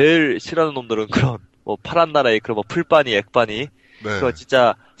제가 제일 싫어하는 놈들은 그런 뭐 파란나라의 그런 뭐 풀바니, 액바니. 그거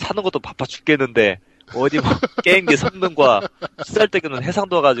진짜 사는 것도 바빠 죽겠는데 어디 뭐 게임기 성능과 쓰잘데기는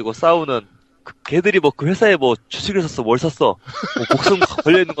해상도 와가지고 싸우는 걔들이 뭐 그 회사에 뭐 주식을 샀어 뭘 샀어 뭐 목숨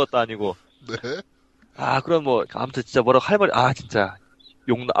걸려있는 것도 아니고 그럼 뭐 아무튼 진짜 뭐라고 할 말이 진짜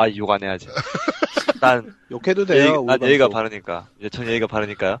욕 안 해야지. 난 욕해도 돼요. 난 예의가 바르니까. 전 예의가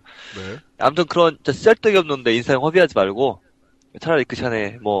바르니까요. 아무튼 그런 진짜 쓰잘데기 없는데 인생 허비하지 말고 차라리 그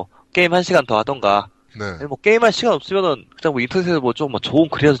시간에 뭐 게임 1시간 더 하던가. 뭐 게임할 시간 없으면은 그냥 뭐 인터넷에서 뭐 좀 좋은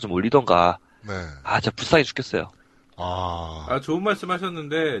글이라도 좀 올리던가. 진짜 불쌍해 죽겠어요. 좋은 말씀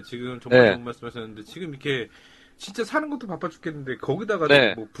하셨는데, 지금 정말 좋은 말씀 하셨는데, 지금 이렇게, 진짜 사는 것도 바빠 죽겠는데, 거기다가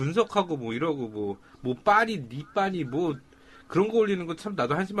뭐 분석하고 뭐 이러고 뭐 빠니, 니빠니, 뭐, 그런 거 올리는 거 참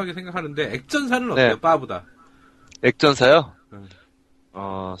나도 한심하게 생각하는데, 액전사는 어때요, 빠보다? 액전사요?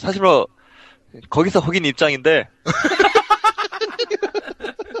 사실 뭐, 거긴 입장인데,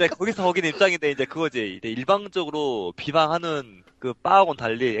 네, 거기서 거긴 입장인데, 이제 그거지. 이제 일방적으로 비방하는 그 빠하고는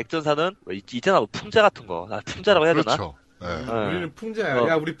달리, 액전사는, 있잖아, 뭐 풍자 같은 거. 풍자라고 해야 되나? 그렇죠. 네. 우리는 풍자야.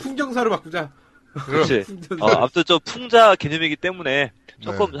 야, 우리 풍경사로 바꾸자. 그렇지. 아무튼 좀 풍자 개념이기 때문에,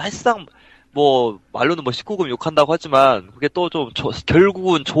 조금 사실상, 뭐, 말로는 뭐 19금 욕한다고 하지만, 그게 또 좀,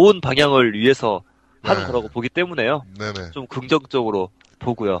 결국은 좋은 방향을 위해서 하는 거라고 보기 때문에요. 네네. 좀 긍정적으로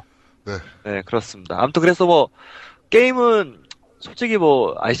보고요. 네. 네, 그렇습니다. 아무튼 그래서 뭐, 게임은, 솔직히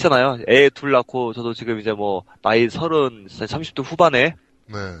뭐, 아시잖아요. 애 둘 낳고, 저도 지금 이제 뭐, 나이 30대 후반에,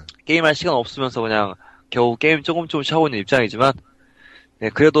 네. 게임할 시간 없으면서 그냥, 겨우 게임 조금씩 하고 있는 입장이지만, 네,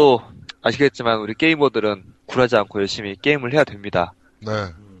 그래도, 아시겠지만, 우리 게이머들은 굴하지 않고 열심히 게임을 해야 됩니다. 네.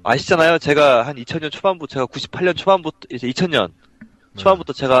 아시잖아요. 제가 한 2000년 초반부터, 제가 98년 초반부터, 이제 2000년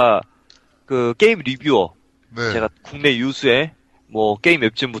초반부터 제가, 그, 게임 리뷰어, 네. 제가 국내 유수의, 뭐, 게임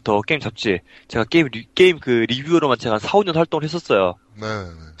웹진부터 게임 잡지, 제가 게임 그 리뷰어로만 제가 한 4, 5년 활동을 했었어요. 네.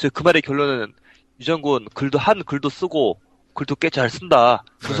 즉, 그 말의 결론은, 유정군, 글도 쓰고, 글도 꽤 잘 쓴다.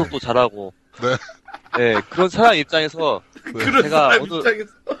 분석도 잘하고. 네. 네, 그런 사람 입장에서, 제가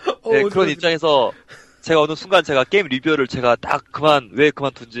그런 입장에서, 제가 어느 순간 제가 게임 리뷰어를 제가 딱 왜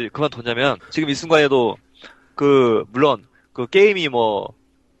그만뒀냐면, 지금 이 순간에도, 물론, 그 게임이 뭐,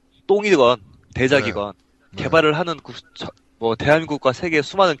 똥이건, 대작이건, 개발을 하는 뭐, 대한민국과 세계의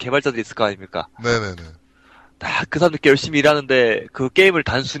수많은 개발자들이 있을 거 아닙니까? 네네네. 딱 그 사람들께 열심히 일하는데, 그 게임을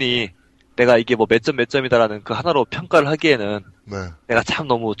단순히, 내가 이게 뭐 몇 점이다라는 그 하나로 평가를 하기에는, 내가 참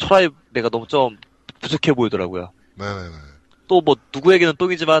내가 너무 좀 부족해 보이더라고요. 네네네. 또 뭐, 누구에게는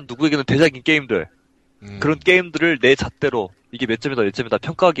똥이지만, 누구에게는 대작인 게임들, 그런 게임들을 내 잣대로, 이게 몇 점이다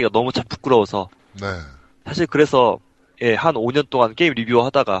평가하기가 너무 참 부끄러워서, 네. 사실 그래서, 예, 한 5년 동안 게임 리뷰어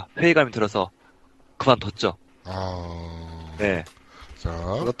하다가 회의감이 들어서, 그만뒀죠. 네. 자.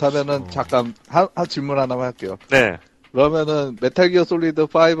 그렇다면은, 잠깐, 한 질문 하나만 할게요. 네. 그러면은, 메탈 기어 솔리드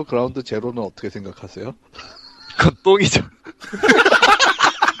 5 그라운드 제로는 어떻게 생각하세요? 그건 똥이죠.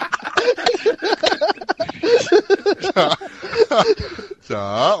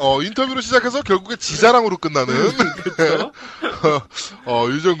 자, 인터뷰로 시작해서 결국에 지자랑으로 끝나는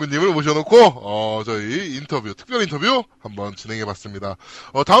유정구님을 모셔놓고 저희 특별 인터뷰 한번 진행해봤습니다.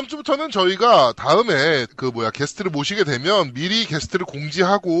 다음 주부터는 저희가 다음에 게스트를 모시게 되면 미리 게스트를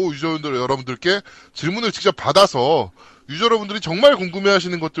공지하고 유저분들 여러분들께 질문을 직접 받아서 유저 여러분들이 정말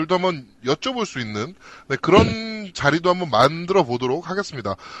궁금해하시는 것들도 한번 여쭤볼 수 있는 그런 자리도 한번 만들어 보도록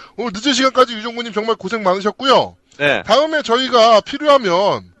하겠습니다. 오늘 늦은 시간까지 유정구님 정말 고생 많으셨고요. 네. 다음에 저희가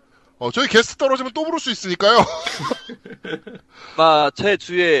필요하면 저희 게스트 떨어지면 또 부를 수 있으니까요. 제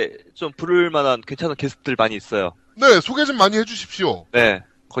주위에 좀 부를 만한 괜찮은 게스트들 많이 있어요. 네, 소개 좀 많이 해주십시오. 네,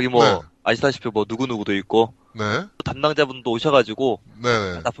 거기 뭐 아시다시피 뭐 누구누구도 있고 네. 담당자분도 오셔가지고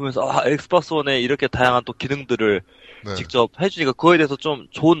나 보면서 엑스박스 원에 이렇게 다양한 또 기능들을 직접 해주니까 그거에 대해서 좀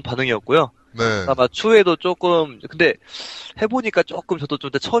좋은 반응이었고요. 네. 아마 추후에도 조금 근데 해보니까 조금 저도 좀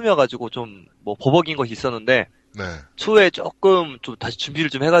처음이어가지고 좀 뭐 버벅인 것이 있었는데 추후에 조금 좀 다시 준비를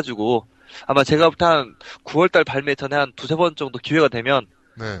좀 해가지고 아마 제가 한 9월달 발매 전에 한 2-3번 정도 기회가 되면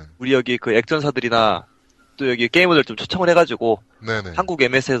우리 여기 그 액전사들이나 또 여기 게이머들 좀 초청을 해가지고 한국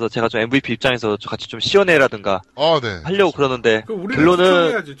MS에서 제가 좀 MVP 입장에서 같이 좀 시연회라든가 하려고 그러는데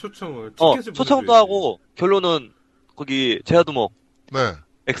결론은 초청도 하고 결론은 거기 제아두목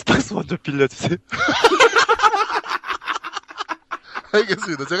엑스박스 원 좀 빌려주세요.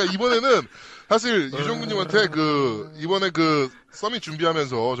 알겠습니다. 제가 이번에는 사실 유정구님한테 이번에 서밋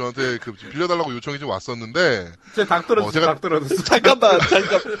준비하면서 저한테 빌려달라고 요청이 좀 왔었는데 제가 닭 떨어졌어.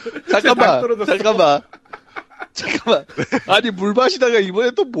 잠깐만. 아니 물 마시다가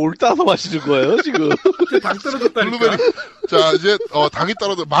이번에 또 뭘 따서 마시는 거예요 지금? 당 떨어졌다니까. 블루베리. 자 이제 당이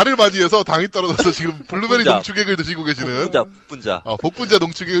떨어져 말을 맞이해서 당이 떨어져서 지금 블루베리 농축액을 드시고 계시는 복분자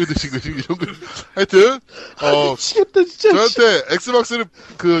농축액을 드시고 계시는 하여튼 미치겠다 진짜. 저한테 엑스박스를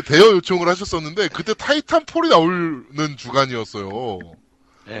대여 요청을 하셨었는데 그때 타이탄 폴이 나오는 주간이었어요.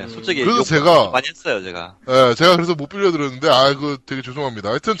 네, 솔직히 그래서 제가 많이 했어요 제가. 네, 제가 그래서 못 빌려드렸는데 그거 되게 죄송합니다.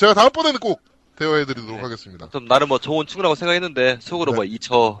 하여튼 제가 다음번에는 꼭 대화해드리도록 하겠습니다. 좀 나름 뭐 좋은 친구라고 생각했는데 속으로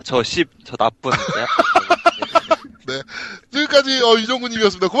저 나쁜. 네, 지금까지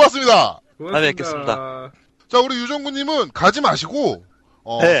유정구님이었습니다. 고맙습니다. 다음에 뵙겠습니다. 자, 우리 유정구님은 가지 마시고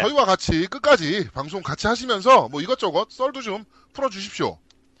저희와 같이 끝까지 방송 같이 하시면서 뭐 이것저것 썰도 좀 풀어주십시오.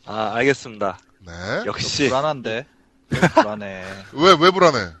 알겠습니다. 네. 역시 불안한데. 불안해. 왜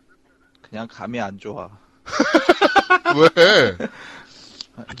불안해? 그냥 감이 안 좋아. 왜?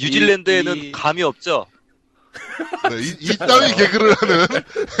 뉴질랜드에는 감이 없죠? 네, 이 따위 개그를 하는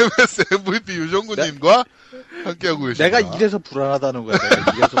MS MVP 유정구님과 함께하고 계십니다. 내가 이래서 불안하다는 거야.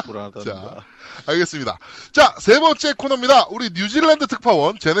 내가 이래서 불안하다는 자, 거야. 알겠습니다. 자, 세 번째 코너입니다. 우리 뉴질랜드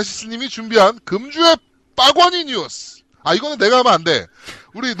특파원 제네시스님이 준비한 금주의 빠관이 뉴스. 아, 이거는 내가 하면 안 돼.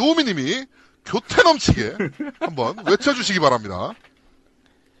 우리 노우미님이 교태 넘치게 한번 외쳐주시기 바랍니다.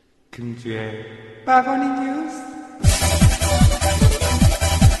 금주의 빠관이 뉴스.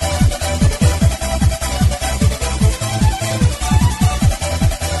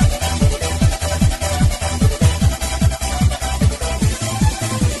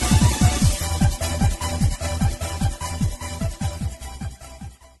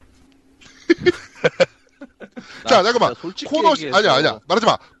 자, 잠깐만. 코너, 아니야. 말하지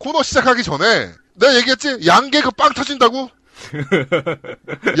마. 코너 시작하기 전에, 내가 얘기했지? 양개그 빵 터진다고?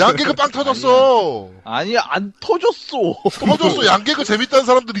 양개그 빵 터졌어. 아니야, 안 터졌어. 터졌어. 양개그 재밌다는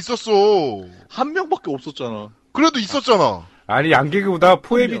사람들 있었어. 한 명밖에 없었잖아. 그래도 있었잖아. 아니, 양개그보다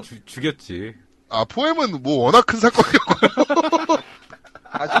포엠이 죽였지. 아, 포엠은 뭐 워낙 큰 사건이었고.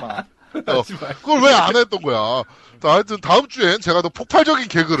 하지마. 그걸 왜 안 했던 거야? 자, 하여튼 다음 주엔 제가 더 폭발적인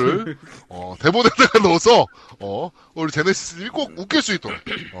개그를 대본에다가 넣어서 우리 제네시스님이 꼭 웃길 수 있도록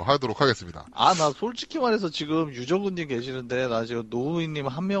하도록 하겠습니다. 아, 나 솔직히 말해서 지금 유저분님 계시는데 나 지금 노우이님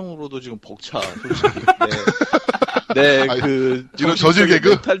한 명으로도 지금 벅차. 솔직히. 네, 그 이런 저질 개그?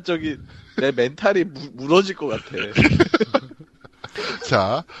 멘탈적인 내 멘탈이 무너질 것 같아.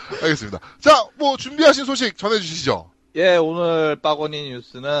 자, 알겠습니다. 자, 뭐 준비하신 소식 전해주시죠. 예, 오늘 빠거니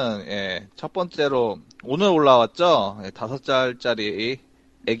뉴스는, 예, 첫 번째로, 오늘 올라왔죠? 예, 5살짜리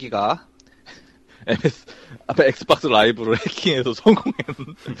애기가, 엑스박스 라이브를 해킹해서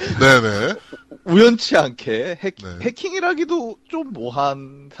성공했는데. 네네. 우연치 않게, 네. 해킹이라기도 좀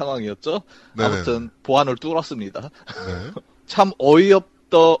모한 상황이었죠? 네네. 아무튼, 보안을 뚫었습니다. 네. 참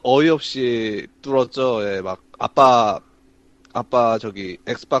어이없이 뚫었죠? 예, 막, 아빠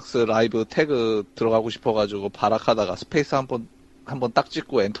엑스박스 라이브 태그 들어가고 싶어가지고 발악하다가 스페이스 한 번 딱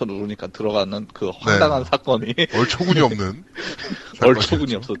찍고 엔터 누르니까 들어가는 그 황당한 사건이. 얼초군이 없는.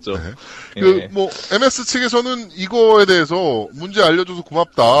 얼초군이 없었죠. 네. 예. MS 측에서는 이거에 대해서 문제 알려줘서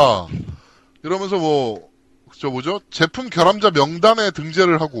고맙다. 이러면서 제품 결함자 명단에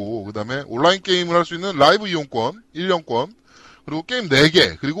등재를 하고, 그 다음에 온라인 게임을 할 수 있는 라이브 이용권, 1년권, 그리고 게임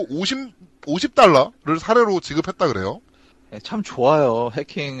 4개, 그리고 $50를 사례로 지급했다 그래요. 예, 참 좋아요.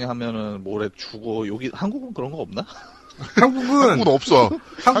 해킹하면은 뭐래 주고 여기 한국은 그런 거 없나? 한국은 없어.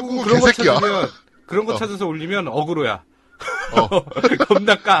 한국은 그런 개새끼야. 거 찾으면 그런 거 찾아서 올리면 어그로야.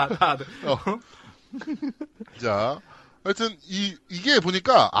 겁나 까. 자, 하여튼 이게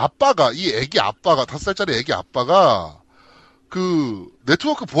보니까 이 애기 아빠가 5살짜리 애기 아빠가 그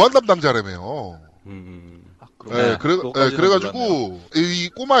네트워크 보안 담당자라며요. 네, 그래가지고, 이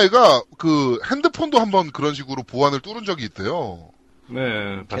꼬마애가 그 핸드폰도 한번 그런 식으로 보안을 뚫은 적이 있대요.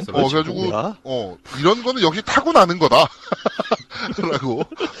 네, 봤어요. 그래가지고, 이런 거는 역시 타고나는 거다. 라고,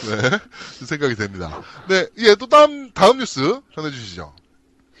 네, 생각이 됩니다. 네, 예, 또 다음 뉴스 전해주시죠.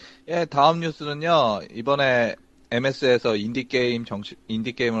 예, 다음 뉴스는요, 이번에 MS에서 인디게임을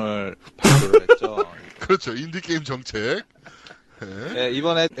발표를 했죠. 그렇죠, 인디게임 정책. 네. 예,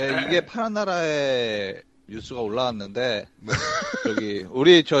 이번에, 이게 파란 나라의 뉴스가 올라왔는데, 네.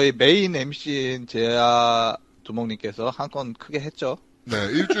 저희 메인 MC인 제야 두목님께서 한 건 크게 했죠. 네,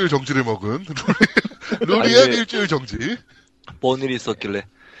 일주일 정지를 먹은 루리의 일주일 정지. 뭔 일이 있었길래?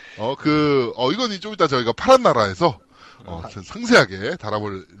 이건 좀 이따 저희가 파란 나라에서 상세하게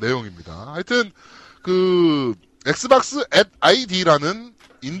다뤄볼 내용입니다. 하여튼 엑스박스 ID라는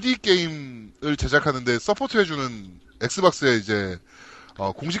인디 게임을 제작하는데 서포트해주는 엑스박스의 이제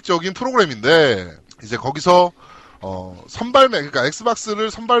공식적인 프로그램인데. 이제 거기서 그러니까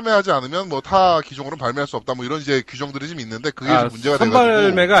엑스박스를 선발매하지 않으면 타 기종으로는 발매할 수 없다 이런 이제 규정들이 좀 있는데 그게 좀 문제가 돼가지고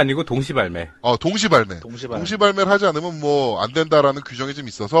선발매가 아니고 동시발매. 동시발매를 하지 않으면 안 된다라는 규정이 좀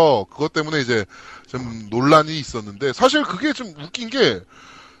있어서 그것 때문에 이제 좀 논란이 있었는데 사실 그게 좀 웃긴 게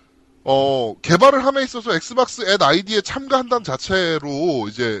개발을 함에 있어서 엑스박스 ID에 참가한다는 자체로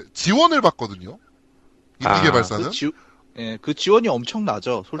이제 지원을 받거든요. 인디 개발사는. 그 지원이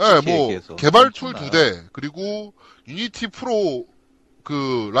엄청나죠. 솔직히 얘기해서. 개발 툴 2대, 그리고 유니티 프로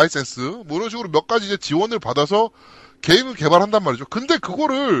라이센스, 이런 식으로 몇 가지 이제 지원을 받아서 게임을 개발한단 말이죠. 근데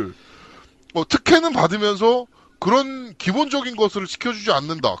그거를, 특혜는 받으면서 그런 기본적인 것을 지켜주지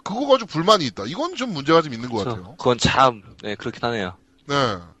않는다. 그거 가지고 불만이 있다. 이건 좀 문제가 좀 있는 것 같아요. 그건 참, 네, 그렇긴 하네요.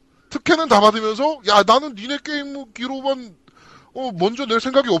 네. 특혜는 다 받으면서, 야, 나는 니네 게임기로만, 먼저 낼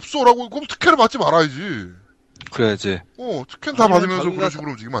생각이 없어. 라고, 그럼 특혜를 받지 말아야지. 그래야지. 특혜는 다 받으면서 그런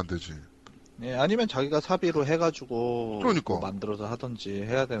식으로 움직이면 안 되지. 네, 아니면 자기가 사비로 해가지고. 그러니까. 만들어서 하던지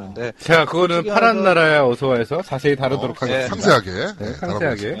해야 되는데. 제가 그거는 파란 나라야 어서와에서 자세히 다루도록 하겠습니다. 상세하게. 네,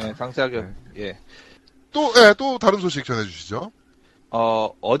 상세하게. 네, 상세하게. 예. 또 다른 소식 전해주시죠.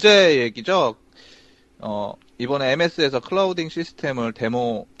 어제 얘기죠. 이번에 MS에서 클라우딩 시스템을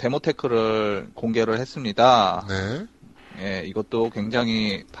데모테크를 공개를 했습니다. 네. 예, 이것도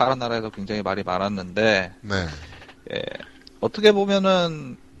굉장히 파란 나라에서 굉장히 말이 많았는데, 네. 예, 어떻게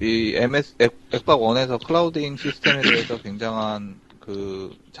보면은 이 엑박 1에서 클라우딩 시스템에 대해서 굉장한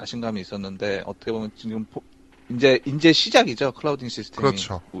그 자신감이 있었는데, 어떻게 보면 지금 이제 시작이죠, 클라우딩 시스템이.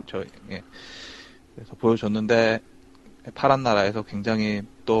 그렇죠. 예. 그래서 보여줬는데 파란 나라에서 굉장히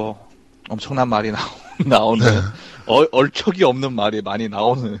또 엄청난 말이 나오는 네. 얼척이 없는 말이 많이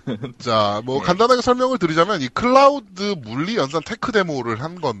나오는. 자, 뭐 네. 간단하게 설명을 드리자면 이 클라우드 물리 연산 테크 데모를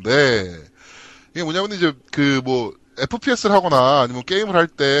한 건데 이게 뭐냐면 이제 그 뭐 FPS를 하거나 아니면 게임을 할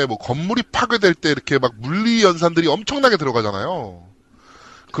때 뭐 건물이 파괴될 때 이렇게 막 물리 연산들이 엄청나게 들어가잖아요.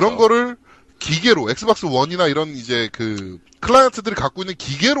 그런 거를 기계로 엑스박스 1이나 이런 이제 그 클라이언트들이 갖고 있는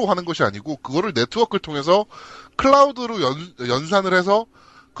기계로 하는 것이 아니고 그거를 네트워크를 통해서 클라우드로 연산을 해서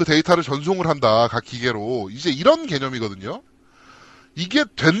그 데이터를 전송을 한다. 각 기계로. 이제 이런 개념이거든요. 이게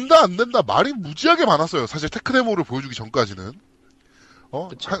된다 안 된다 말이 무지하게 많았어요. 사실 테크 데모를 보여주기 전까지는.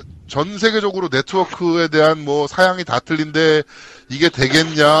 전 세계적으로 네트워크에 대한 뭐 사양이 다 틀린데 이게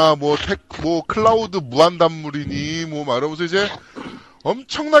되겠냐 뭐 클라우드 무한 단물이니 뭐 말하면서 이제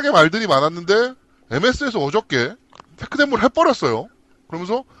엄청나게 말들이 많았는데 MS에서 어저께 테크 데모를 해버렸어요.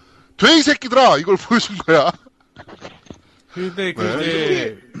 그러면서 돼 이 새끼들아 이걸 보여준 거야. 근데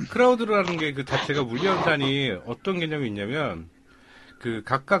이제 클라우드라는 게 그 자체가 물리 연산이 어떤 개념이 있냐면 그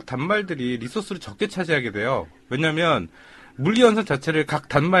각각 단말들이 리소스를 적게 차지하게 돼요. 왜냐면 물리 연산 자체를 각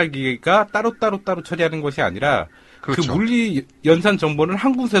단말 기계가 따로 처리하는 것이 아니라 그렇죠. 그 물리 연산 정보는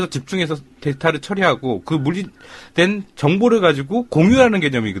한 곳에서 집중해서 데이터를 처리하고 그 물리된 정보를 가지고 공유하는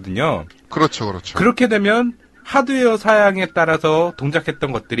개념이거든요. 그렇죠. 그렇게 되면 하드웨어 사양에 따라서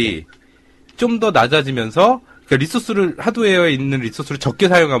동작했던 것들이 좀 더 낮아지면서 그러니까 하드웨어에 있는 리소스를 적게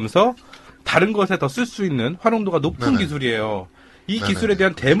사용하면서 다른 것에 더 쓸 수 있는 활용도가 높은 네네. 기술이에요. 이 네네. 기술에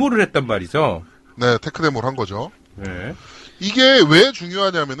대한 데모를 했단 말이죠. 네, 테크 데모를 한 거죠. 네. 이게 왜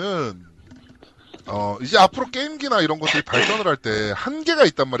중요하냐면은 이제 앞으로 게임기나 이런 것들이 발전을 할 때 한계가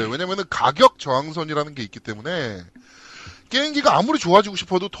있단 말이에요. 왜냐면은 가격 저항선이라는 게 있기 때문에 게임기가 아무리 좋아지고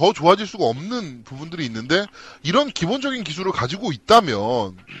싶어도 더 좋아질 수가 없는 부분들이 있는데 이런 기본적인 기술을 가지고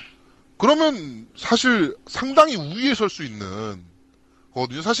있다면 그러면 사실 상당히 우위에 설 수 있는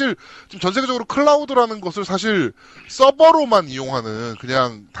거거든요. 사실 지금 전 세계적으로 클라우드라는 것을 사실 서버로만 이용하는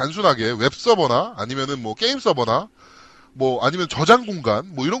그냥 단순하게 웹 서버나 아니면은 뭐 게임 서버나 뭐 아니면 저장 공간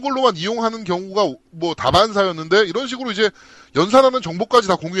뭐 이런 걸로만 이용하는 경우가 뭐 다반사였는데 이런 식으로 이제 연산하는 정보까지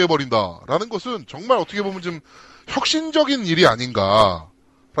다 공유해 버린다라는 것은 정말 어떻게 보면 좀 혁신적인 일이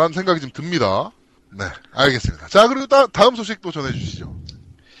아닌가라는 생각이 좀 듭니다. 네, 알겠습니다. 자, 그리고 다음 소식도 전해 주시죠.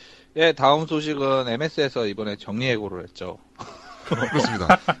 예, 다음 소식은 MS에서 이번에 정리해고를 했죠.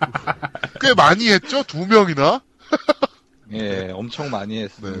 그렇습니다. 꽤 많이 했죠? 2명이나? 예, 엄청 많이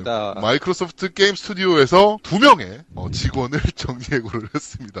했습니다. 네, 마이크로소프트 게임 스튜디오에서 2명의 직원을 정리해고를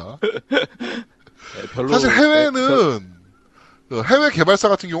했습니다. 예, 별로 사실 해외는 해외 개발사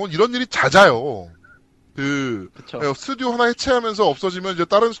같은 경우는 이런 일이 잦아요. 스튜디오 하나 해체하면서 없어지면 이제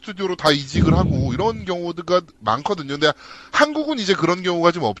다른 스튜디오로 다 이직을 하고 이런 경우가 많거든요. 근데 한국은 이제 그런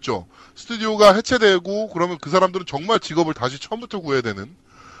경우가 좀 없죠. 스튜디오가 해체되고 그러면 그 사람들은 정말 직업을 다시 처음부터 구해야 되는.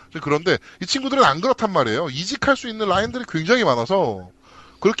 그런데 이 친구들은 안 그렇단 말이에요. 이직할 수 있는 라인들이 굉장히 많아서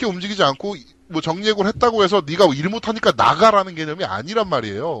그렇게 움직이지 않고 뭐 정리해고를 했다고 해서 네가 일 못하니까 나가라는 개념이 아니란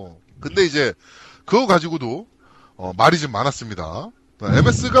말이에요. 근데 이제 그거 가지고도 말이 좀 많았습니다.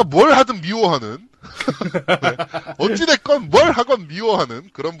 MS가 뭘 하든 미워하는 네. 어찌됐건 뭘 하건 미워하는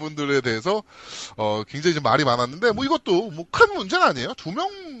그런 분들에 대해서 굉장히 좀 말이 많았는데 뭐 이것도 뭐 큰 문제는 아니에요.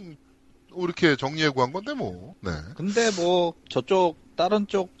 2명 이렇게 정리해고한 건데 뭐. 네. 근데 뭐 다른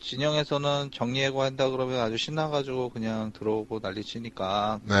쪽 진영에서는 정리해고 한다 그러면 아주 신나가지고 그냥 들어오고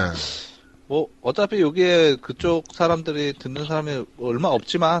난리치니까. 네. 뭐 어차피 여기에 그쪽 사람들이 듣는 사람이 얼마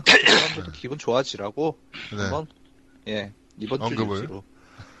없지만 그 사람들도 기분 좋아지라고 네. 한번 이번 주 뉴스로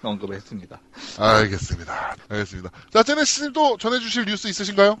언급을 했습니다. 알겠습니다. 자, 제네시스님도 전해주실 뉴스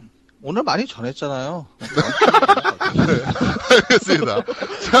있으신가요? 오늘 많이 전했잖아요. 네, 알겠습니다.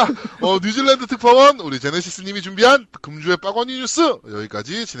 자, 뉴질랜드 특파원 우리 제네시스님이 준비한 금주의 빠거니 뉴스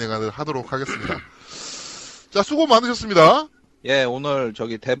여기까지 진행하도록 하겠습니다. 자, 수고 많으셨습니다. 예, 오늘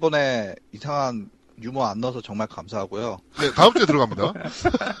대본에 이상한 유머 안 넣어서 정말 감사하고요. 네, 다음 주에 들어갑니다.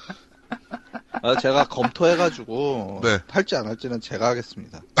 제가 검토해가지고 네. 할지 안 할지는 제가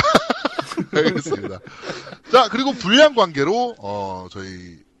하겠습니다. 알겠습니다. 자, 그리고 불량 관계로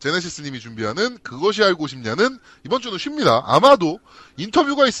저희 제네시스님이 준비하는 그것이 알고 싶냐는 이번 주는 쉽니다. 아마도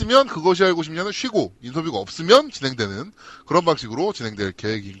인터뷰가 있으면 그것이 알고 싶냐는 쉬고 인터뷰가 없으면 진행되는 그런 방식으로 진행될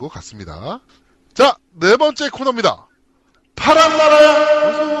계획인 것 같습니다. 자, 네 번째 코너입니다. 파란 나라야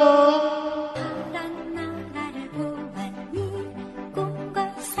어서와. 파란 나라를 보았니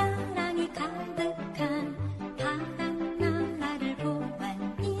꿈과 사랑이 가득한 파란 나라를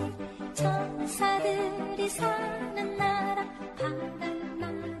보았니 천사들이 사는 나라 파란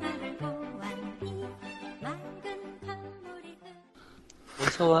나라를 보았니 맑은 강물이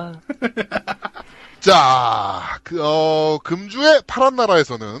어서와. 자, 금주의 파란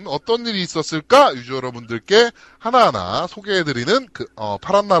나라에서는 어떤 일이 있었을까? 유저 여러분들께 하나하나 소개해드리는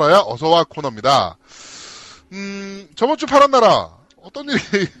파란 나라야 어서와 코너입니다. 저번 주 파란 나라, 어떤 일이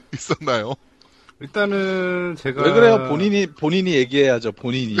있었나요? 일단은 제가. 왜 그래요? 본인이 얘기해야죠,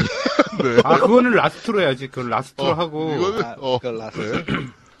 본인이. 네. 그거는 라스트로 해야지. 그건 라스트로 하고. 이거는, 그걸 라스트.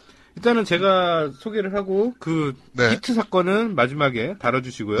 일단은 제가 소개를 하고, 네. 히트 사건은 마지막에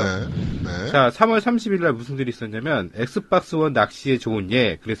다뤄주시고요. 네. 네. 자, 3월 30일 날 무슨 일이 있었냐면, 엑스박스 원 낚시에 좋은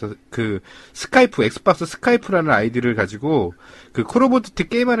예. 그래서 스카이프, 엑스박스 스카이프라는 아이디를 가지고, 콜 오브 듀티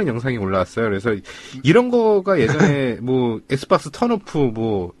게임하는 영상이 올라왔어요. 그래서 이런 거가 예전에 엑스박스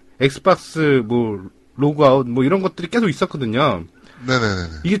턴오프, 엑스박스 로그아웃, 이런 것들이 계속 있었거든요. 네네네.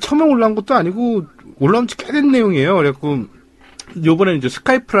 이게 처음 올라온 것도 아니고, 올라온 지 꽤 된 내용이에요. 그래갖고, 요번에는 이제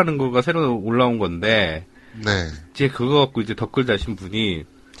스카이프라는 거가 새로 올라온 건데, 네. 이제 그거 갖고 이제 댓글 다신 분이,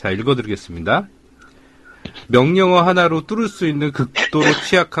 자, 읽어드리겠습니다. 명령어 하나로 뚫을 수 있는 극도로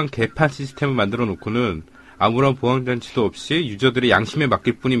취약한 개판 시스템을 만들어 놓고는 아무런 보안장치도 없이 유저들의 양심에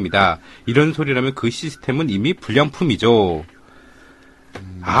맡길 뿐입니다. 이런 소리라면 그 시스템은 이미 불량품이죠.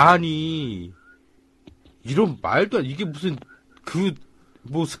 아니, 이런 말도 안, 이게 무슨,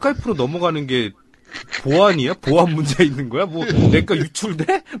 스카이프로 넘어가는 게, 보안이야? 보안 문제 있는 거야? 내가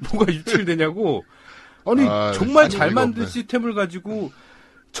유출돼? 뭐가 유출되냐고? 아니, 정말 잘 만든 시스템을 가지고,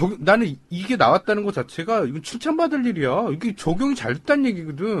 나는 이게 나왔다는 것 자체가, 이건 칭찬받을 일이야. 이게 적용이 잘 됐다는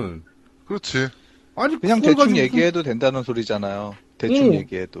얘기거든. 그렇지. 아니, 그냥 대충 얘기해도 된다는 소리잖아요. 대충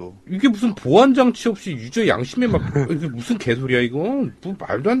얘기해도. 이게 무슨 보안장치 없이 유저 양심에 이게 무슨 개소리야, 이거?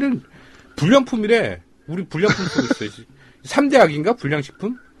 말도 안 되는, 불량품이래. 우리 불량품 쓰고 있어. 3대 악인가?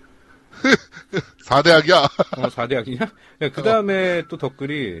 불량식품? 4대 악이야. 4대 악이냐? 그 다음에 또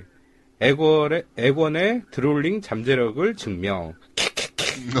댓글이, 액원의 드롤링 잠재력을 증명.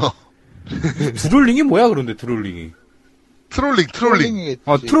 드롤링이 뭐야, 그런데, 드롤링이? 트롤링.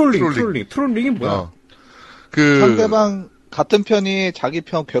 트롤링이 뭐야? 상대방 같은 편이 자기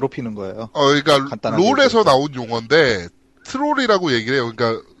편 괴롭히는 거예요. 그러니까 롤에서 나온 용어인데 트롤이라고 얘기를 해요.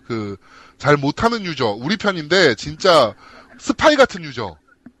 그러니까 잘 못하는 유저, 우리 편인데 진짜 스파이 같은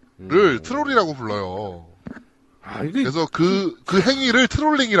유저를 트롤이라고 불러요. 그래서 그 행위를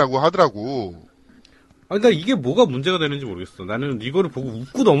트롤링이라고 하더라고. 나 이게 뭐가 문제가 되는지 모르겠어. 나는 이거를 보고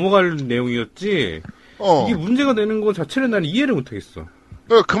웃고 넘어갈 내용이었지. 이게 문제가 되는 거 자체는 나는 이해를 못하겠어.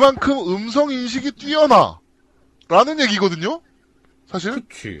 그만큼 음성 인식이 뛰어나라는 얘기거든요. 사실.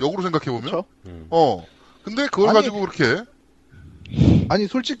 그치. 역으로 생각해 보면. 근데 그걸 가지고 그렇게. 아니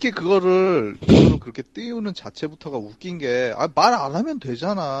솔직히 그거를 그렇게 띄우는 자체부터가 웃긴 게 말 안 하면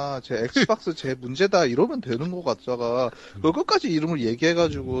되잖아. 제 엑스박스 제 문제다 이러면 되는 거 같다가 그걸 끝까지 이름을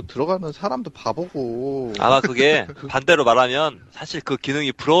얘기해가지고 들어가는 사람도 바보고. 아마 그게 반대로 말하면 사실 그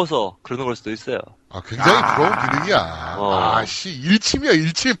기능이 부러워서 그러는 걸 수도 있어요. 굉장히 부러운 기능이야. 일침이야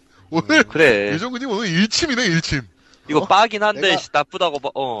일침. 오늘 그래. 예정근님 오늘 일침이네 일침. 이거 빠긴 한데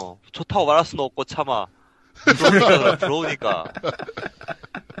나쁘다고 좋다고 말할 수는 없고 참아. 부러우니까.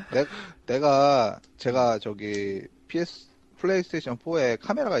 제가 저기 플레이스테이션 4에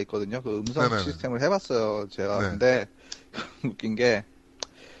카메라가 있거든요. 그 음성 네네네. 시스템을 해봤어요. 제가. 네. 근데 웃긴 게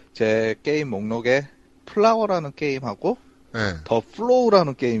제 게임 목록에 플라워라는 게임하고 더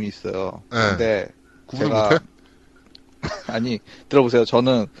플로우라는 게임이 있어요. 근데 구분을 제가 못해? 아니 들어보세요.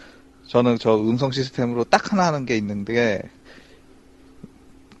 저는 저 음성 시스템으로 딱 하나 하는 게 있는데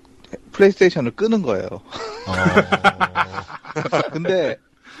플레이스테이션을 끄는 거예요. 근데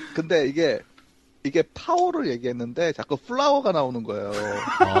이게 파워를 얘기했는데 자꾸 플라워가 나오는 거예요.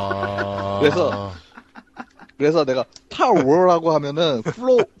 그래서 내가 파워라고 하면은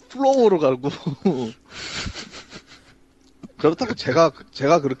플로우로 가고 그렇다고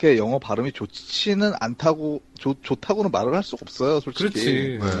제가 그렇게 영어 발음이 좋지는 않다고 좋다고는 말을 할 수 없어요,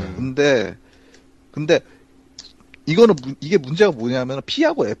 솔직히. 그렇지. 근데 이게 문제가 뭐냐면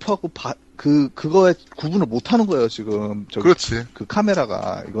P하고 F하고 그거에 구분을 못 하는 거예요, 지금. 그렇지. 그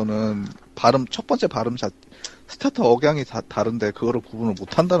카메라가. 이거는 첫 번째 발음 스타터 억양이 다른데 그거를 구분을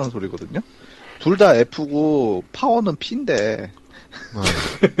못 한다는 소리거든요. 둘 다 F고 파워는 P인데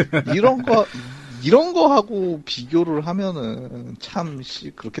이런 거 하고 비교를 하면은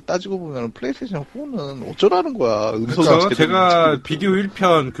그렇게 따지고 보면 플레이스테이션 4는 어쩌라는 거야. 그렇죠. 제가 비디오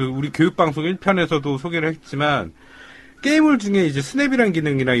 1편 우리 교육방송 1편에서도 소개를 했지만 게임을 중에 이제 스냅이란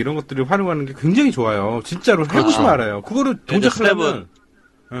기능이나 이런 것들을 활용하는 게 굉장히 좋아요. 진짜로 해보시면 알아요. 그거를 동작하려면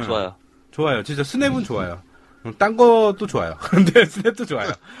좋아요. 좋아요. 진짜 스냅은 좋아요. 딴 것도 좋아요. 근데 스냅도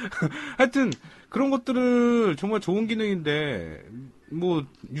좋아요. 하여튼 그런 것들을 정말 좋은 기능인데 뭐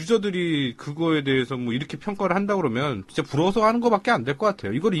유저들이 그거에 대해서 뭐 이렇게 평가를 한다 그러면 진짜 부러워서 하는 거밖에 안 될 것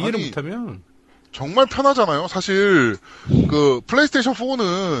같아요. 이걸 이해를 못하면 정말 편하잖아요. 사실 그 플레이스테이션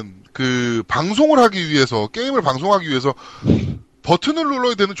 4는 그 방송을 하기 위해서 게임을 방송하기 위해서 버튼을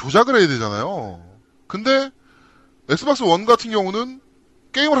눌러야 되는 조작을 해야 되잖아요. 근데 엑스박스 1 같은 경우는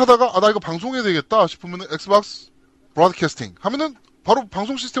게임을 하다가 나 이거 방송해야 되겠다 싶으면 엑스박스 브로드캐스팅 하면은 바로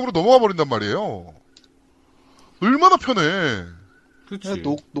방송 시스템으로 넘어가 버린단 말이에요. 얼마나 편해. 그치.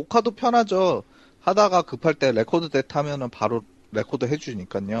 녹화도 편하죠. 하다가 급할 때 레코드 데이터 하면은 바로 레코드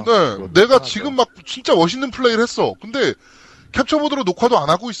해주니까요. 네, 내가 편하죠. 지금 막 진짜 멋있는 플레이를 했어. 근데 캡처보드로 녹화도 안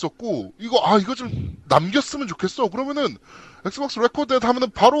하고 있었고 이거 좀 남겼으면 좋겠어. 그러면은 엑스박스 레코드 데이터 하면은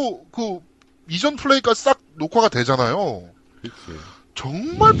바로 그 이전 플레이까지 싹 녹화가 되잖아요. 그치.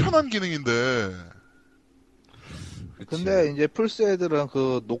 정말 편한 기능인데. 근데 이제 플스 애들은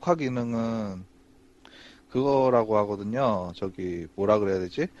그 녹화 기능은 그거라고 하거든요. 저기 뭐라 그래야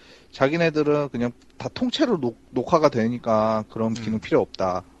되지? 자기네들은 그냥 다 통째로 녹화가 되니까 그런 기능 필요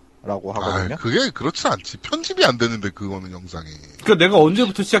없다라고 하거든요. 그게 그렇지 않지. 편집이 안 되는데 그거는 영상이. 그러니까 내가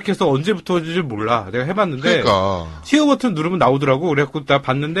언제부터 시작해서 언제부터인지 몰라. 내가 해봤는데 그러니까 시어 버튼 누르면 나오더라고. 그래갖고 나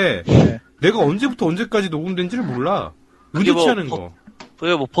봤는데 내가 언제부터 언제까지 녹음된지를 몰라. 의도치 않은 거.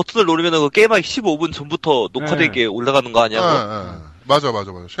 왜 뭐 버튼을 누르면 그 게임하기 15분 전부터 녹화된 게 올라가는 거 아니야? 맞아.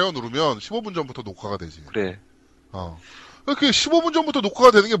 쉐어 누르면 15분 전부터 녹화가 되지. 그래. 그게 15분 전부터 녹화가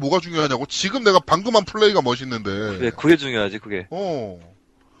되는 게 뭐가 중요하냐고. 지금 내가 방금 한 플레이가 멋있는데. 그래, 그게 중요하지, 그게.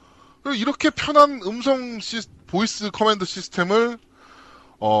 이렇게 편한 보이스 커맨드 시스템을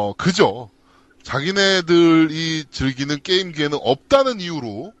그저 자기네들이 즐기는 게임기에는 없다는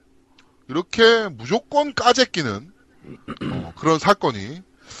이유로 이렇게 무조건 까제끼는 그런 사건이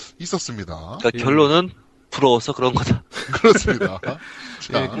있었습니다. 그러니까 결론은 부러워서 그런 거다. 그렇습니다.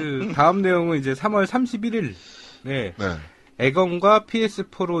 네, 그 다음 내용은 이제 3월 31일. 네. 에건과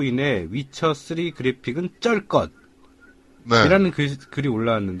PS4로 인해 위쳐3 그래픽은 쩔것. 이라는 글이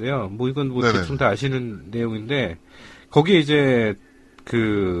올라왔는데요. 뭐 이건 뭐 대충 다 아시는 내용인데 거기에 이제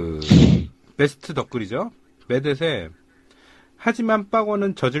그 베스트 덧글이죠. 매댓에 하지만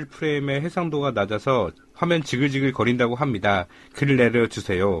빵원은 저질 프레임의 해상도가 낮아서 화면 지글지글 거린다고 합니다. 글을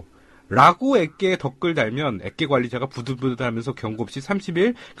내려주세요. 라고 액계에 덧글 달면 액계 관리자가 부들부들하면서 경고 없이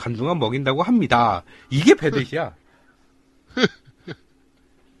 30일 간동안 먹인다고 합니다. 이게 배댓이야.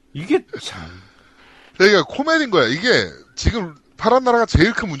 이게 참. 그러니까 코미디인 거야. 이게 지금 파란 나라가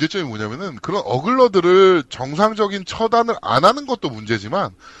제일 큰 문제점이 뭐냐면은 그런 어글러들을 정상적인 처단을 안 하는 것도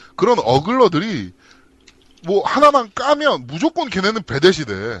문제지만 그런 어글러들이 뭐 하나만 까면 무조건 걔네는 배댓이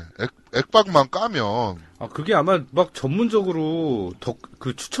돼. 액박만 까면. 그게 아마 막 전문적으로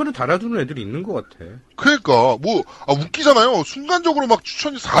그 추천을 달아주는 애들이 있는 것 같아. 그러니까 웃기잖아요. 순간적으로 막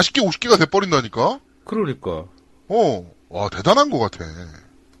추천이 40개, 50개가 돼버린다니까. 그러니까. 와 대단한 것 같아.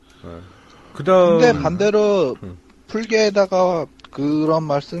 그다음. 근데 반대로 풀게에다가 그런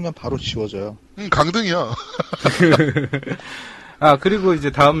말 쓰면 바로 지워져요. 강등이야. 그리고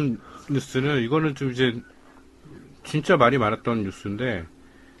이제 다음 뉴스는 이거는 좀 이제 진짜 말이 많았던 뉴스인데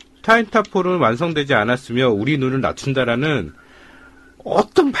타이탄4는 완성되지 않았으며 우리 눈을 낮춘다라는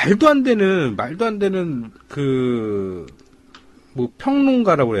어떤 말도 안 되는 그 뭐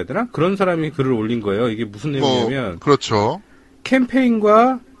평론가라고 해야 되나? 그런 사람이 글을 올린 거예요. 이게 무슨 내용이냐면 그렇죠.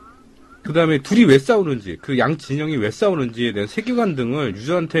 캠페인과 그 다음에 둘이 왜 싸우는지, 그 양 진영이 왜 싸우는지에 대한 세계관 등을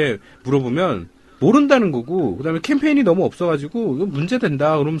유저한테 물어보면 모른다는 거고, 그 다음에 캠페인이 너무 없어가지고, 이거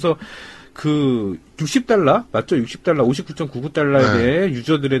문제된다. 그러면서 그 60달러? 맞죠? 60달러, 59.99달러에 대해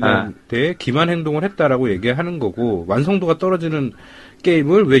유저들에 대해 기만 행동을 했다라고 얘기하는 거고, 완성도가 떨어지는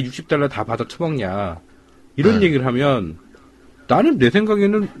게임을 왜 60달러 다 받아 처먹냐. 이런 얘기를 하면, 나는 내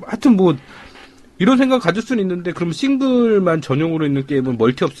생각에는, 하여튼 뭐, 이런 생각 가질 수는 있는데, 그럼 싱글만 전용으로 있는 게임은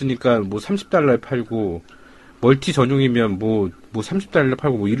멀티 없으니까 뭐 30달러에 팔고, 멀티 전용이면 뭐 30달러에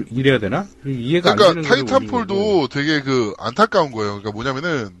팔고 뭐 이래야 되나? 이해가 안 되는 거예요. 그러니까 타이탄폴도 되게 안타까운 거예요. 그러니까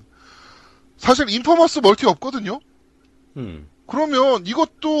뭐냐면은, 사실 인포머스 멀티 없거든요? 그러면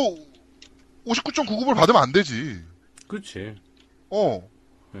이것도 59.99불 받으면 안 되지. 그렇지.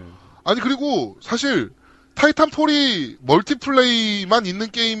 아니, 그리고 사실, 타이탄폴이 멀티플레이만 있는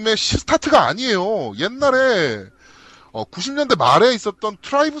게임의 스타트가 아니에요. 옛날에 90년대 말에 있었던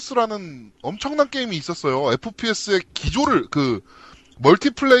트라이브스라는 엄청난 게임이 있었어요. FPS의 기조를,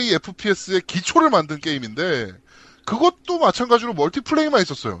 멀티플레이 FPS의 기초를 만든 게임인데, 그것도 마찬가지로 멀티플레이만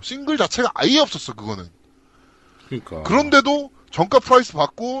있었어요. 싱글 자체가 아예 없었어, 그거는. 그러니까. 그런데도 정가 프라이스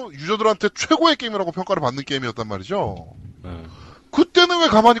받고 유저들한테 최고의 게임이라고 평가를 받는 게임이었단 말이죠. 그때는 왜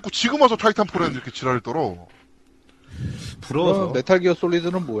가만히 있고 지금 와서 타이탄폴에는 이렇게 지랄을 떨어? 부러워서. 메탈 기어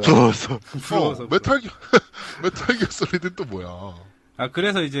솔리드는 뭐야? 부러워서. 메탈 기어 솔리드는 또 뭐야?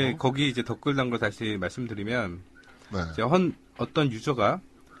 그래서 이제 거기 이제 댓글 단 걸 다시 말씀드리면, 이제 어떤 유저가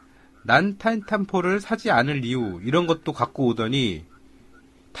난 타이탄폴을 사지 않을 이유 이런 것도 갖고 오더니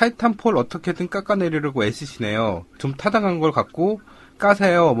타이탄폴 어떻게든 깎아내리려고 애쓰시네요. 좀 타당한 걸 갖고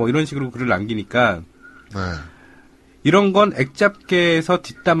까세요. 뭐 이런 식으로 글을 남기니까 이런 건 액잡계에서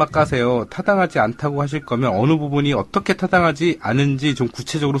뒷담화 까세요. 타당하지 않다고 하실 거면 어느 부분이 어떻게 타당하지 않은지 좀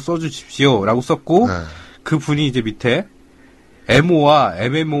구체적으로 써주십시오. 라고 썼고 그 분이 이제 밑에 MO와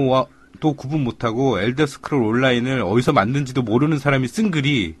MMO와 또 구분 못하고 엘더 스크롤 온라인을 어디서 만든지도 모르는 사람이 쓴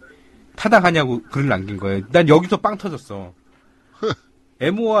글이 타당하냐고 글을 남긴 거예요. 난 여기서 빵 터졌어.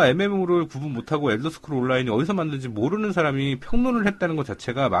 MO와 MMO를 구분 못하고 엘더 스크롤 온라인이 어디서 만든지 모르는 사람이 평론을 했다는 것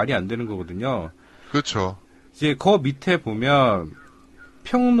자체가 말이 안 되는 거거든요. 그렇죠. 이제 그 밑에 보면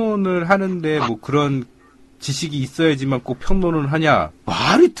평론을 하는데 뭐 그런 지식이 있어야지만 꼭 평론을 하냐.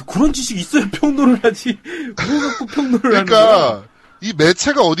 그런 지식이 있어야 평론을 하지. 뭐 갖고 평론을 하는 거야. 그러니까 이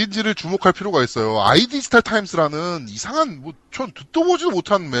매체가 어딘지를 주목할 필요가 있어요. 아이디 스타 타임스라는 이상한 전 듣도 보지도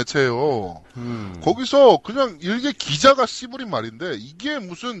못한 매체예요. 거기서 그냥 일개 기자가 씨부린 말인데 이게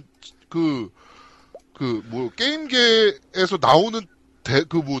무슨 게임계에서 나오는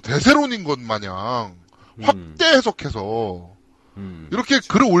대세론인 것 마냥 확대 해석해서 이렇게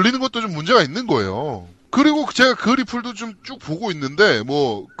글을 올리는 것도 좀 문제가 있는 거예요. 그리고 제가 그 리플도 좀 쭉 보고 있는데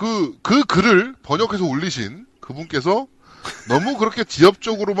그 글을 번역해서 올리신 그분께서 너무 그렇게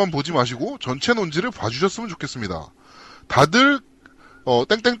지엽적으로만 보지 마시고 전체 논지를 봐주셨으면 좋겠습니다. 다들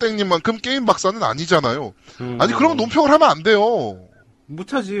땡땡땡님만큼 게임 박사는 아니잖아요. 아니 그러면 논평을 하면 안 돼요.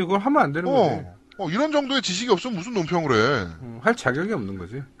 못하지. 그걸 하면 안 되는 거지. 이런 정도의 지식이 없으면 무슨 논평을 해. 할 자격이 없는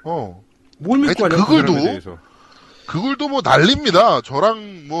거지. 뭘 믿고 하냐, 그글도 뭐 난립니다.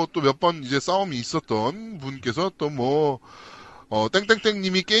 저랑 뭐 또 몇 번 이제 싸움이 있었던 분께서 또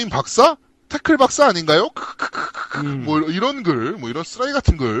땡땡땡님이 게임 박사? 태클 박사 아닌가요? 뭐 이런 글, 뭐 이런 쓰레기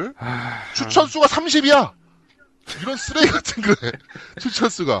같은 글. 추천수가 30이야! 이런 쓰레기 같은 글에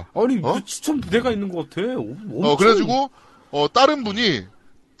추천수가. 아니, 추천 부대가 있는 것 같아. 그래가지고, 다른 분이,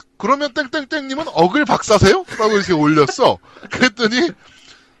 그러면 땡땡땡님은 어글 박사세요? 라고 이렇게 올렸어. 그랬더니,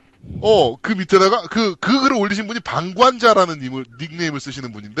 그 밑에다가, 그 글을 올리신 분이 방관자라는 닉네임을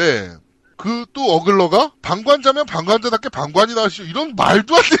쓰시는 분인데, 또 어글러가 방관자면 방관자답게 방관이나 하시오. 이런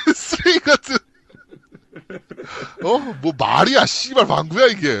말도 안 되는 쓰레기 같은. 뭐 말이야, 씨발 방구야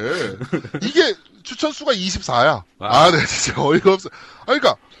이게. 이게 추천수가 24야. 네, 진짜 어이가 없어.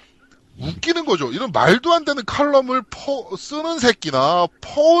 그러니까 웃기는 거죠. 이런 말도 안 되는 칼럼을 쓰는 새끼나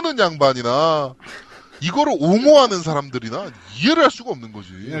퍼오는 양반이나 이거를 옹호하는 사람들이나 이해를 할 수가 없는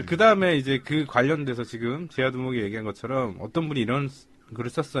거지. 그 다음에 이제 그 관련돼서 지금 제아두목이 얘기한 것처럼 어떤 분이 이런 글을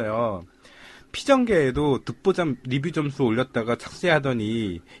썼어요. 피정계에도 듣보잡 리뷰 점수 올렸다가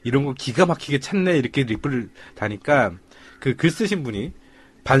착세하더니 이런 거 기가 막히게 찾네 이렇게 리플을 다니까 그 글 쓰신 분이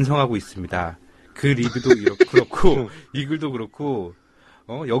반성하고 있습니다. 그 리뷰도 그렇고 이 글도 그렇고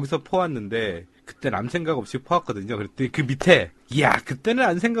여기서 퍼왔는데 그때 아무 생각 없이 퍼왔거든요. 그랬더니 그 밑에 그때는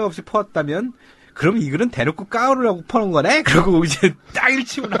아무 생각 없이 퍼왔다면 그럼 이 글은 대놓고 까오르라고 퍼놓은 거네? 그러고 이제 딱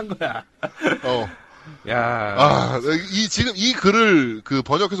일침을 한 거야. 지금 이 글을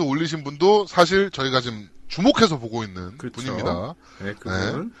번역해서 올리신 분도 사실 저희가 지금 주목해서 보고 있는 분입니다. 네,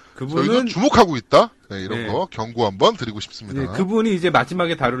 그분은 저희도 주목하고 있다. 네, 이런 거 경고 한번 드리고 싶습니다. 네, 그분이 이제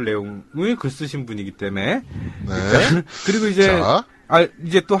마지막에 다룰 내용을 글 쓰신 분이기 때문에. 네. 그리고 이제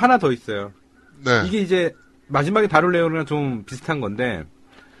이제 또 하나 더 있어요. 네. 이게 이제 마지막에 다룰 내용이랑 좀 비슷한 건데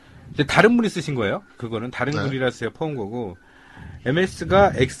이제 다른 분이 쓰신 거예요. 그거는 다른 글이라서 제가 퍼온 거고.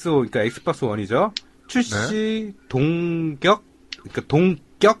 MS가 XO, 그러니까 엑스박스 1이죠. 출시 동격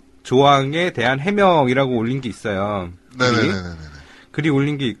조항에 대한 해명이라고 올린 게 있어요. 글이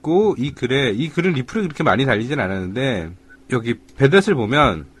올린 게 있고 이 글은 리플이 그렇게 많이 달리진 않았는데 여기 배댓을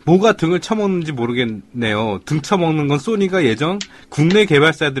보면 뭐가 등을 쳐먹는지 모르겠네요. 등 쳐먹는 건 소니가 예전 국내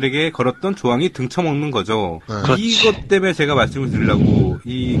개발사들에게 걸었던 조항이 등 쳐먹는 거죠. 이것 때문에 제가 말씀을 드리려고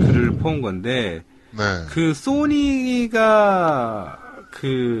이 글을 퍼온 건데 그 소니가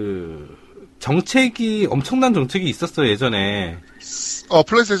정책이 엄청난 정책이 있었어요 예전에.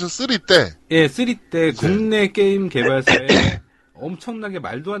 플레이스테이션 3 때. 예, 3 때 국내 게임 개발사에 엄청나게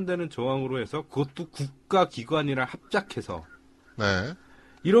말도 안 되는 조항으로 해서 그것도 국가기관이랑 합작해서 네.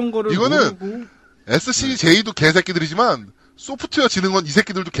 이런 거를 이거는 모르고 SCJ도 개새끼들이지만 소프트웨어 진흥원 이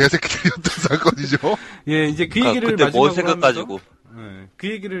새끼들도 개새끼들이었던 사건이죠. 예, 이제 그 얘기를 그때 마지막으로 뭘 생각 가지고 네, 그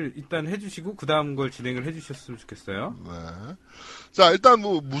얘기를 일단 해주시고 그 다음 걸 진행을 해주셨으면 좋겠어요. 네. 자, 일단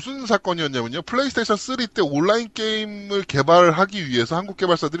뭐 무슨 사건이었냐면요. 플레이스테이션 3 때 온라인 게임을 개발하기 위해서 한국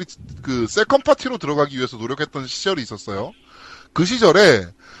개발사들이 그 세컨 파티로 들어가기 위해서 노력했던 시절이 있었어요. 그 시절에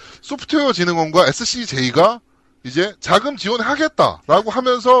소프트웨어 진흥원과 SCJ가 이제 자금 지원하겠다라고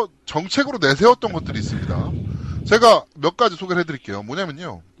하면서 정책으로 내세웠던 것들이 있습니다. 제가 몇 가지 소개를 해드릴게요.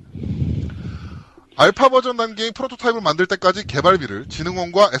 뭐냐면요. 알파 버전 단계인 프로토타입을 만들 때까지 개발비를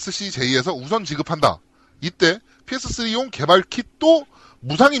진흥원과 SCJ에서 우선 지급한다. 이때 PS3용 개발 킷도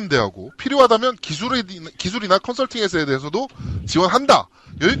무상 임대하고 필요하다면 기술이나 컨설팅에 대해서도 지원한다.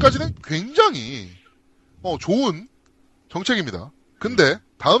 여기까지는 굉장히 좋은 정책입니다. 근데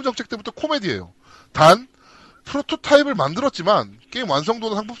다음 정책 때부터 코미디예요. 단 프로토타입을 만들었지만 게임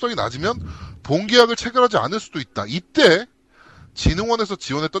완성도나 상품성이 낮으면 본계약을 체결하지 않을 수도 있다. 이때 진흥원에서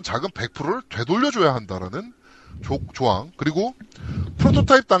지원했던 자금 100%를 되돌려줘야 한다라는 조항. 그리고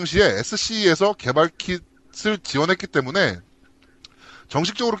프로토타입 당시에 SC에서 개발 킷을 지원했기 때문에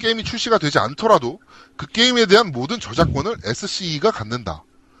정식적으로 게임이 출시가 되지 않더라도 그 게임에 대한 모든 저작권을 SC가 갖는다.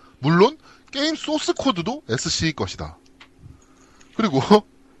 물론 게임 소스 코드도 SC 것이다. 그리고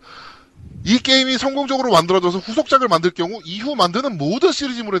이 게임이 성공적으로 만들어져서 후속작을 만들 경우 이후 만드는 모든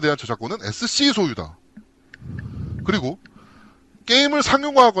시리즈물에 대한 저작권은 SC 소유다. 그리고 게임을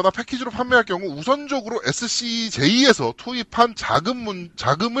상용화하거나 패키지로 판매할 경우 우선적으로 SCJ에서 투입한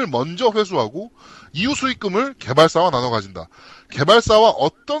자금을 먼저 회수하고 이후 수익금을 개발사와 나눠 가진다. 개발사와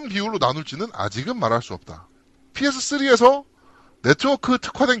어떤 비율로 나눌지는 아직은 말할 수 없다. PS3에서 네트워크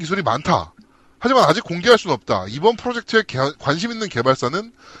특화된 기술이 많다. 하지만 아직 공개할 수는 없다. 이번 프로젝트에 관심 있는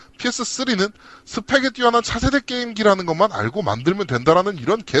개발사는 PS3는 스펙에 뛰어난 차세대 게임기라는 것만 알고 만들면 된다라는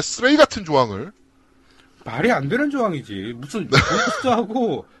이런 개쓰레기 같은 조항을 말이 안 되는 조항이지. 무슨 돈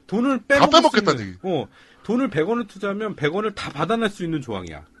투자하고 돈을 다 빼먹겠다는 얘기. 돈을 100원을 투자하면 100원을 다 받아낼 수 있는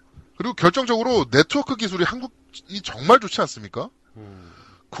조항이야. 그리고 결정적으로 네트워크 기술이 한국이 정말 좋지 않습니까?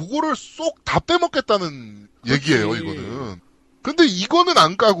 그거를 쏙 다 빼먹겠다는 그렇지. 얘기예요, 이거는. 근데 이거는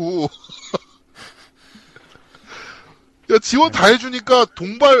안 까고 야, 지원 다 해주니까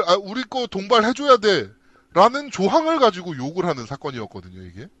우리 거 동발 해줘야 돼. 라는 조항을 가지고 욕을 하는 사건이었거든요,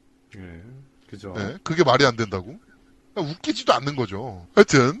 이게. 네, 그죠. 네, 그게 말이 안 된다고? 웃기지도 않는 거죠.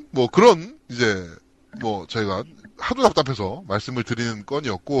 하여튼, 뭐, 그런, 이제, 뭐, 저희가 하도 답답해서 말씀을 드리는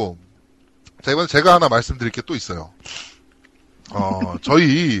건이었고, 자, 이번에 제가 하나 말씀드릴 게 또 있어요.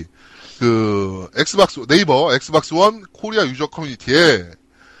 저희, 네이버 엑스박스 원 코리아 유저 커뮤니티에,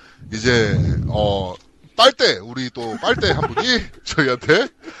 이제, 우리 또 빨대 한 분이 저희한테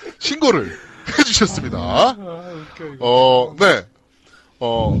신고를 해주셨습니다. 네.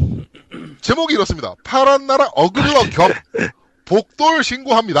 제목이 이렇습니다. 파란 나라 어글러 겸 복돌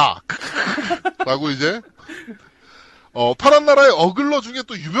신고합니다. 라고 이제, 파란 나라의 어글러 중에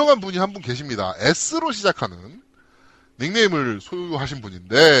또 유명한 분이 한 분 계십니다. S로 시작하는 닉네임을 소유하신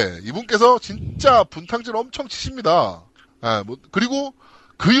분인데, 이분께서 진짜 분탕질 엄청 치십니다. 그리고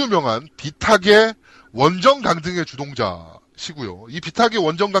그 유명한 비탁의 원정 강등의 주동자시고요. 이 비탁의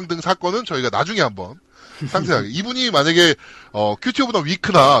원정 강등 사건은 저희가 나중에 한번 상세하게. 이분이 만약에 큐티 오브 더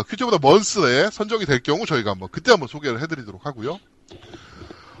위크나 큐티 오브 더 먼스에 선정이 될 경우 저희가 그때 한번 소개를 해드리도록 하고요.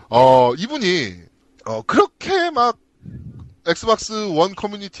 이분이 그렇게 막 엑스박스 원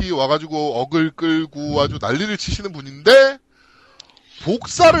커뮤니티 와가지고 어글 끌고 아주 난리를 치시는 분인데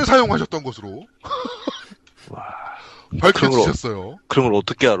복사를 사용하셨던 것으로 밝혀주셨어요. 그런 걸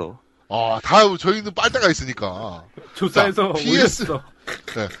어떻게 알아? 다 저희는 빨대가 있으니까. 조사해서 올렸어.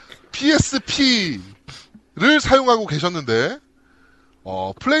 네, PSP를 사용하고 계셨는데,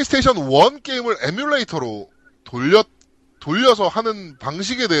 플레이스테이션 1 게임을 에뮬레이터로 돌려서 하는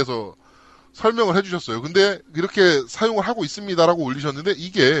방식에 대해서 설명을 해주셨어요. 근데 이렇게 사용을 하고 있습니다라고 올리셨는데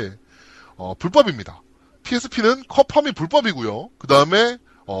이게 불법입니다. PSP는 컵함이 불법이고요. 그 다음에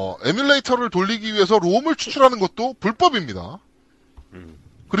에뮬레이터를 돌리기 위해서 롬을 추출하는 것도 불법입니다.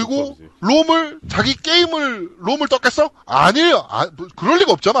 그리고 자기 게임을 롬을 떴겠어? 아니에요. 그럴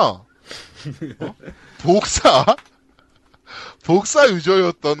리가 없잖아. 복사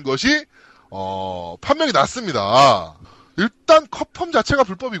유저였던 것이 판명이 났습니다. 일단 컵함 자체가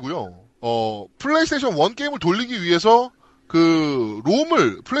불법이고요. 플레이스테이션 1 게임을 돌리기 위해서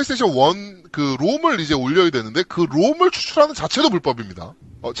플레이스테이션 1 롬을 이제 올려야 되는데 그 롬을 추출하는 자체도 불법입니다.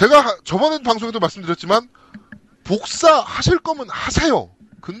 제가 저번 방송에도 말씀드렸지만 복사하실 거면 하세요.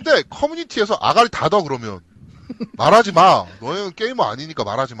 근데 커뮤니티에서 아가리 닫아 그러면 말하지 마. 너희는 게이머 아니니까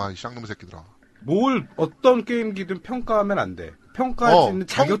말하지 마. 이 쌍놈의 새끼들아. 어떤 게임기든 평가하면 안 돼. 평가할 수 있는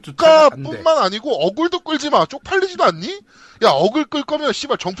자격조차 안 돼. 평가뿐만 아니고 어글도 끌지 마. 쪽팔리지도 않니? 야, 어글 끌 거면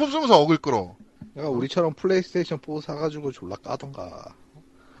씨발 정품 쓰면서 어글 끌어. 야, 우리처럼 플레이스테이션 4 사가지고 졸라 까던가.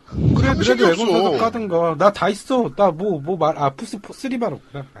 그래, 너네도 외국에서 까든가. 나 다 있어. 나 플스 3만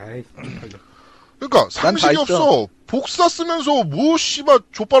없구나. 아이, 쪽팔려. 그러니까 상식이 없어. 복사 쓰면서 뭐 씨발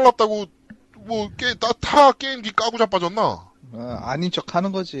좆발랐다고 다 게임기 까고 자빠졌나? 아닌 척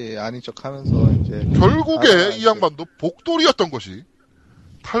하는 거지. 아닌 척 하면서 이제 결국에 이 양반도 복돌이었던 것이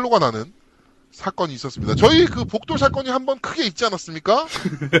탄로가 나는 사건이 있었습니다. 저희 그 복돌 사건이 한번 크게 있지 않았습니까?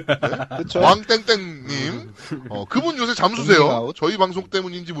 네? 그쵸? 왕땡땡님. 그분 요새 잠수세요. 저희 방송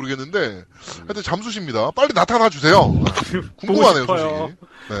때문인지 모르겠는데 하여튼 잠수십니다. 빨리 나타나 주세요. 궁금하네요, 소식이.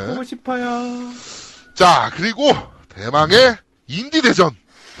 네. 보고 싶어요. 자, 그리고 대망의 인디대전.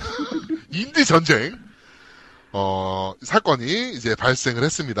 인디전쟁. 사건이 이제 발생을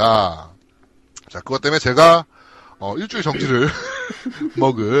했습니다. 자, 그것 때문에 제가 일주일 정지를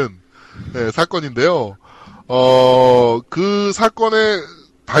먹은 사건인데요. 그 사건의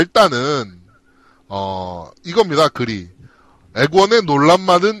발단은 이겁니다. 글이 액원의 논란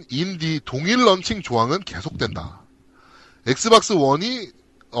많은 인디 동일 런칭 조항은 계속된다. 엑스박스 1이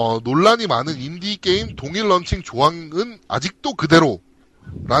논란이 많은 인디 게임 동일 런칭 조항은 아직도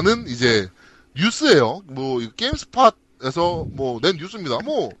그대로라는 이제 뉴스예요. 게임스팟에서 낸 뉴스입니다.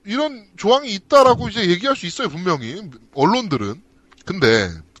 이런 조항이 있다라고 이제 얘기할 수 있어요, 분명히. 언론들은. 근데,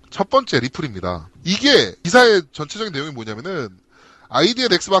 첫 번째 리플입니다. 이게, 기사의 전체적인 내용이 뭐냐면은, 아이디의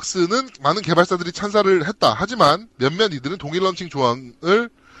엑스박스는 많은 개발사들이 찬사를 했다. 하지만, 몇몇 이들은 동일 런칭 조항을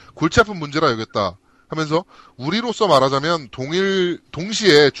골치 아픈 문제라 여겼다. 하면서, 우리로서 말하자면,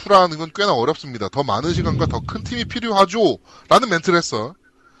 동시에 출하하는 건 꽤나 어렵습니다. 더 많은 시간과 더 큰 팀이 필요하죠. 라는 멘트를 했어요.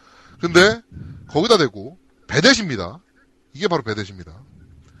 근데 거기다 대고 배댓입니다. 이게 바로 배댓입니다.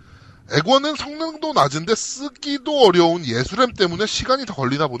 액원은 성능도 낮은데 쓰기도 어려운 예술램 때문에 시간이 더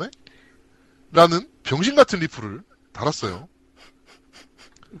걸리나 보네? 라는 병신 같은 리플을 달았어요.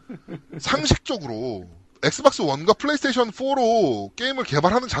 상식적으로 엑스박스 1과 플레이스테이션 4로 게임을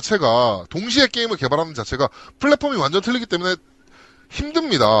개발하는 자체가 동시에 게임을 개발하는 자체가 플랫폼이 완전 틀리기 때문에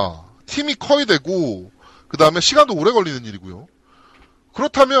힘듭니다. 팀이 커야 되고 그 다음에 시간도 오래 걸리는 일이고요.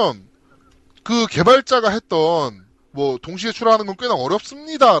 그렇다면 그 개발자가 했던 동시에 출하하는 건 꽤나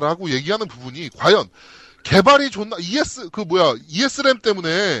어렵습니다라고 얘기하는 부분이 과연 개발이 ES램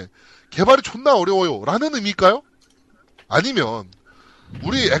때문에 개발이 존나 어려워요라는 의미일까요? 아니면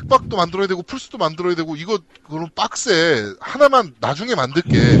우리 액박도 만들어야 되고 플스도 만들어야 되고 그런 박스에 하나만 나중에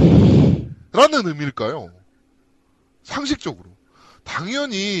만들게 라는 의미일까요? 상식적으로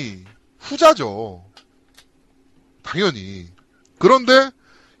당연히 후자죠. 당연히. 그런데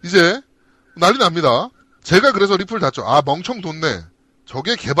이제 난리 납니다. 제가 그래서 리플 닫죠. 멍청 돋네.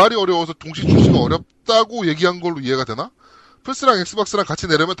 저게 개발이 어려워서 동시 출시가 어렵다고 얘기한 걸로 이해가 되나? 플스랑 엑스박스랑 같이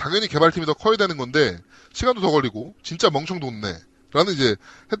내려면 당연히 개발팀이 더 커야 되는 건데 시간도 더 걸리고 진짜 멍청 돋네. 라는 이제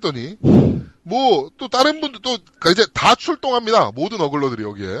했더니 또 다른 분들 이제 다 출동합니다. 모든 어글러들이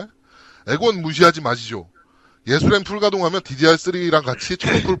여기에. 액원 무시하지 마시죠. 예술램 풀가동하면 DDR3랑 같이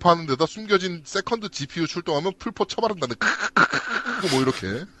초록 돌파하는 데다 숨겨진 세컨드 GPU 출동하면 풀포 처바른다는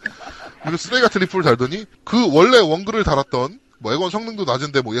이렇게. 그리고 쓰레기 같은 리플을 달더니 그 원래 원글을 달았던 액원 성능도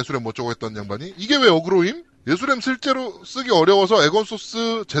낮은데 예술램 어쩌고 했던 양반이 이게 왜 어그로임? 예술램 실제로 쓰기 어려워서 액원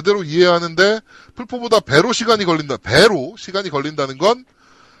소스 제대로 이해하는데 풀포보다 배로 시간이 걸린다는 건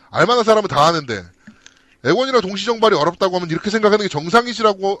알만한 사람은 다 아는데 액원이랑 동시 정발이 어렵다고 하면 이렇게 생각하는 게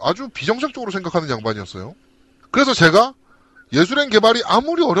정상이시라고 아주 비정상적으로 생각하는 양반이었어요. 그래서 제가 예술램 개발이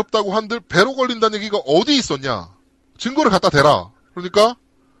아무리 어렵다고 한들 배로 걸린다는 얘기가 어디 있었냐? 증거를 갖다 대라.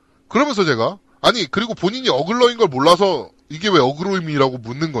 그러면서 제가 그리고 본인이 어글러인 걸 몰라서 이게 왜 어그로임이라고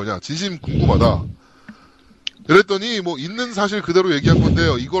묻는 거냐? 진심 궁금하다. 그랬더니 있는 사실 그대로 얘기한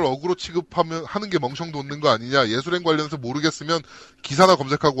건데요. 이걸 어그로 취급하면 하는 게 멍청 돋는 거 아니냐? 예술행 관련해서 모르겠으면 기사나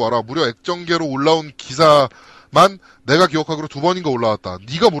검색하고 와라. 무려 액정계로 올라온 기사만 내가 기억하기로 2번인가 올라왔다.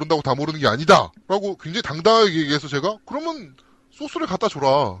 네가 모른다고 다 모르는 게 아니다. 라고 굉장히 당당하게 얘기해서 제가 그러면 소스를 갖다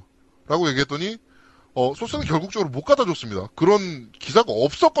줘라. 라고 얘기했더니 소스는 결국적으로 못 갖다 줬습니다. 그런 기사가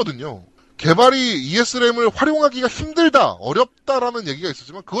없었거든요. 개발이 ESRAM을 활용하기가 힘들다, 어렵다라는 얘기가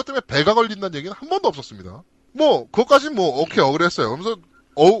있었지만 그것 때문에 배가 걸린다는 얘기는 한 번도 없었습니다. 그것까진 오케이 억울했어요. 그러면서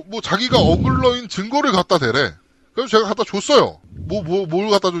자기가 어글러인 증거를 갖다 대래. 그래서 제가 갖다 줬어요. 뭘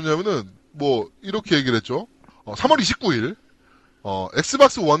갖다 줬냐면은 이렇게 얘기를 했죠. 3월 29일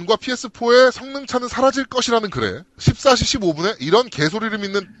엑스박스 1과 PS4의 성능 차는 사라질 것이라는 글에 14시 15분에 이런 개소리를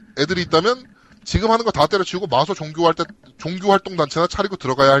믿는 애들이 있다면 지금 하는 거 다 때려치우고 마소 종교활동 단체나 차리고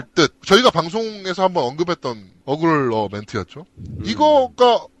들어가야 할 듯. 저희가 방송에서 한번 언급했던 어그로 멘트였죠.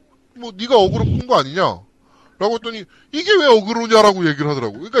 이거가 뭐 네가 어그로 꾼 거 아니냐? 라고 했더니 이게 왜 어그로냐라고 얘기를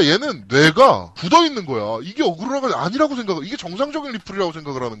하더라고. 그러니까 얘는 뇌가 굳어 있는 거야. 이게 어그로가 아니라고 이게 정상적인 리플이라고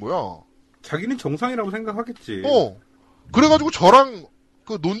생각을 하는 거야. 자기는 정상이라고 생각하겠지. 그래가지고 저랑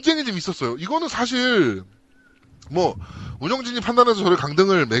그 논쟁이 좀 있었어요. 이거는 사실 뭐 운영진이 판단해서 저를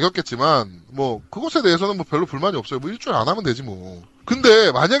강등을 매겼겠지만 뭐 그것에 대해서는 뭐 별로 불만이 없어요. 뭐 일주일 안 하면 되지 뭐.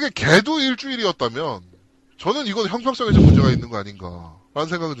 근데 만약에 걔도 일주일이었다면 저는 이건 형평성에 좀 문제가 있는 거 아닌가라는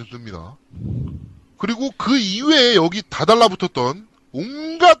생각이 좀 듭니다. 그리고 그 이외에 여기 다 달라붙었던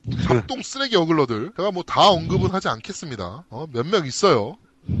온갖 합동 쓰레기 어글러들 제가 뭐 다 언급은 하지 않겠습니다. 몇 명 있어요.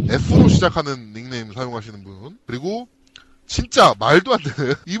 F로 시작하는 닉네임 사용하시는 분. 그리고 진짜 말도 안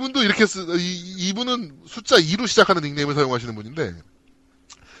되는 이분도 이렇게 이분은 숫자 2로 시작하는 닉네임을 사용하시는 분인데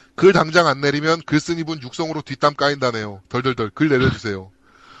글 당장 안 내리면 글 쓴 이분 육성으로 뒷담 까인다네요. 덜덜덜 글 내려주세요.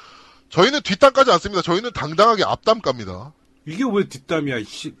 저희는 뒷담 까지 않습니다. 저희는 당당하게 앞담 깝니다. 이게 왜 뒷담이야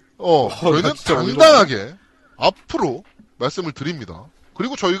이씨. 저희는 당당하게 앞으로 말씀을 드립니다.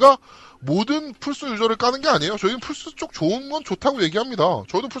 그리고 저희가 모든 플스 유저를 까는 게 아니에요. 저희는 플스 쪽 좋은 건 좋다고 얘기합니다.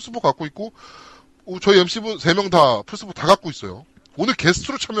 저도 플스4 갖고 있고 저희 MC분 3명 다 플스4 다 갖고 있어요. 오늘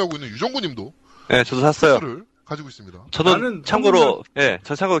게스트로 참여하고 있는 유정구님도 네, 저도 샀어요. 플스를 가지고 있습니다. 저는 참고로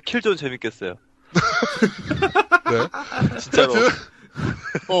저 참고로 킬존 재밌겠어요. 네, 진짜로.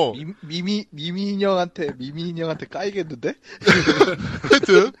 미미 인형한테 까이겠는데?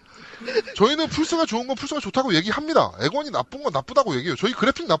 하여튼 저희는 플스가 좋은 건 플스가 좋다고 얘기합니다. 액원이 나쁜 건 나쁘다고 얘기해요. 저희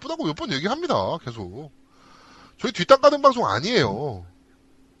그래픽 나쁘다고 몇 번 얘기합니다. 계속. 저희 뒷담 까는 방송 아니에요.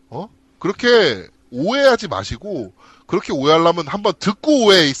 그렇게 오해하지 마시고 그렇게 오해하려면 한번 듣고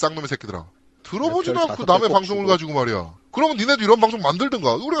오해해 이 쌍놈의 새끼들아. 들어보지도 않고 남의 방송을 가지고 말이야. 그러면 니네도 이런 방송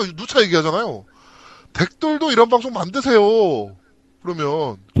만들든가. 우리가 누차 얘기하잖아요. 덱돌도 이런 방송 만드세요.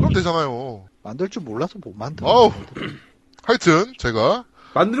 그럼 되잖아요. 만들 줄 몰라서 못 만들어. 하여튼 제가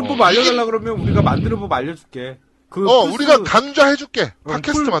만드는 법 알려달라 그러면 우리가 만드는 법 알려줄게. 우리가 강좌해줄게.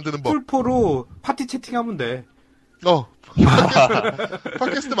 팟캐스트 만드는 법. 풀포로 파티 채팅하면 돼.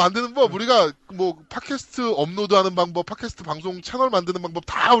 팟캐스트 만드는 법, 우리가 뭐 팟캐스트 업로드하는 방법, 팟캐스트 방송 채널 만드는 방법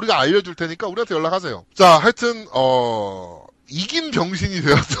다 우리가 알려줄 테니까 우리한테 연락하세요. 자, 하여튼 이긴 병신이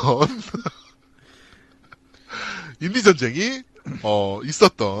되었던 인디전쟁이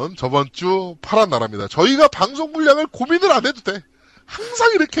있었던 저번 주 파란 나라입니다. 저희가 방송 분량을 고민을 안 해도 돼.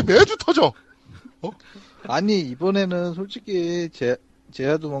 항상 이렇게 매주 터져. 아니 이번에는 솔직히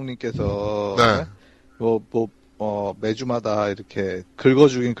제야두목님께서 네. 매주마다 이렇게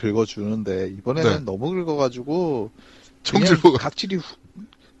긁어주긴 긁어주는데 이번에는 네. 너무 긁어가지고 정질보가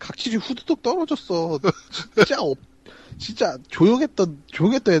각질이 후두둑 떨어졌어. 진짜 조용했던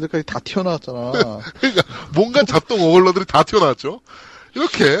애들까지 다 튀어나왔잖아. 그러니까 뭔가 잡동 어글러들이 다 튀어나왔죠.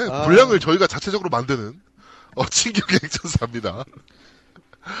 이렇게 분량을 저희가 자체적으로 만드는 진격의 액전사입니다.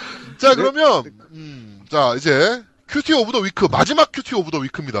 자, 그러면 자, 이제 큐티 오브 더 위크 마지막 큐티 오브 더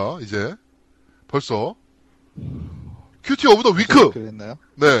위크입니다. 이제 벌써 큐티 오브 더 위크. 그랬나요?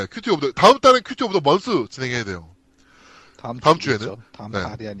 네, 큐티 오브 더 다음 달에 큐티 오브 더 먼스 진행해야 돼요. 다음 주에는 다음 네.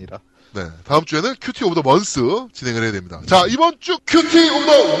 달이 아니라. 네, 다음 주에는 큐티 오브 더 먼스 진행을 해야 됩니다. 자, 이번 주 큐티 오브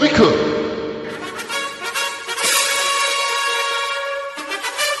더 위크.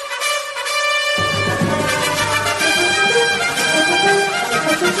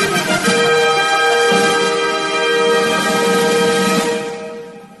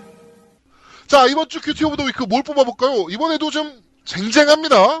 자, 이번 주 큐티 오브 더 위크 뭘 뽑아볼까요? 이번에도 좀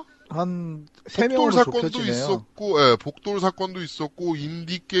쟁쟁합니다. 한 복돌 3명으로 사건도 좁혀지네요. 있었고, 예, 복돌 사건도 있었고,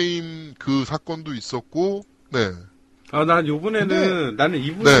 인디게임 그 사건도 있었고, 네. 난 요번에는, 나는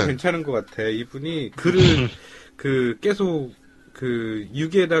이분이 네. 괜찮은 것 같아. 이분이 글을, 계속,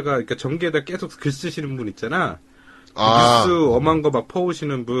 유기에다가, 그러니까 전기에다 계속 글 쓰시는 분 있잖아. 뉴스 엄한 거 막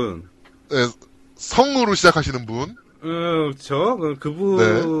퍼오시는 분. 네, 성으로 시작하시는 분.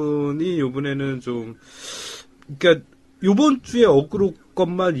 그분이 네. 요번에는 좀, 그러니까 요번 주에 어그로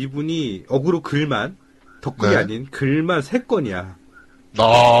것만 이분이 어그로 글만 덧글이 네. 아닌 글만 3건이야.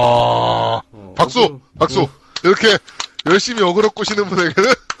 박수. 이렇게 열심히 어그로 꼬시는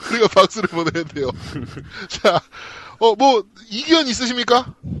분에게는 우리가 박수를 보내야 돼요. 자, 뭐 이견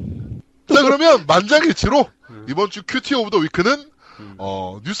있으십니까? 자, 그러면 만장일치로 이번 주 큐티 오브 더 위크는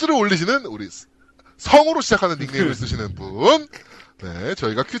뉴스를 올리시는 우리 성으로 시작하는 닉네임을 쓰시는 분, 네,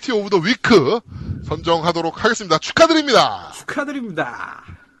 저희가 큐티 오브 더 위크 선정하도록 하겠습니다. 축하드립니다.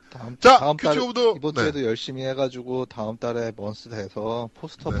 다음 큐티 오브 더 이번 주에도 열심히 해가지고 다음 달에 먼스 돼서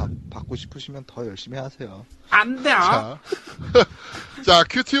포스터 받고 싶으시면 더 열심히 하세요. 안 돼요. 자,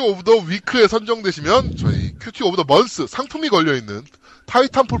 큐티 오브 더 위크에 선정되시면 저희 큐티 오브 더 먼스 상품이 걸려있는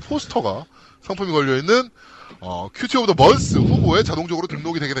타이탄폴 포스터가 상품이 걸려있는 큐티 오브 더 먼스 후보에 자동적으로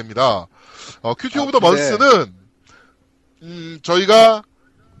등록이 되게 됩니다. 큐티 오브 더 먼스는 저희가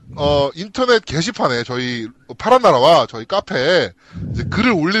인터넷 게시판에 저희 파란나라와 저희 카페에 이제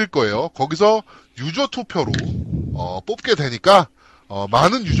글을 올릴 거예요. 거기서 유저 투표로 뽑게 되니까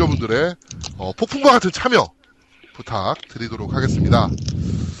많은 유저분들의 폭풍과 같은 참여 부탁드리도록 하겠습니다.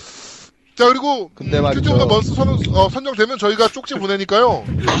 자, 그리고 큐티 오브 더 먼스 선정되면 저희가 쪽지 보내니까요.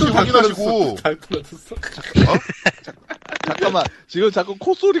 쪽지 확인하시고. 잘 떨어졌어. 잠깐만, 지금 자꾸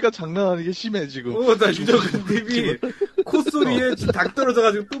콧소리가 장난 아니게 심해, 지금. 나 유저님이 콧소리에 닭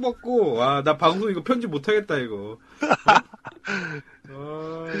떨어져가지고 또 먹고, 나 방송 이거 편집 못하겠다, 이거.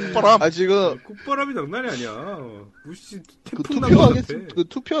 콧바람. 지금. 콧바람이 장난이 아니야. 무시, 태풍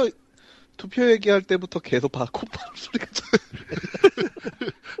투표 얘기할 때부터 계속 콧바람 소리가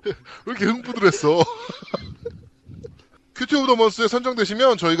왜 이렇게 흥분을 큐티 오브 더 먼스에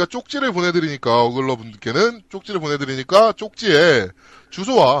선정되시면 저희가 쪽지를 보내드리니까 어글러 분들께는 쪽지를 보내드리니까 쪽지에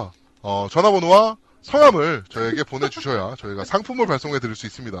주소와 전화번호와 성함을 저에게 보내주셔야 저희가 상품을 발송해 드릴 수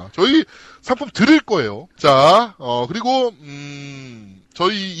있습니다. 저희 상품 드릴 거예요. 자, 그리고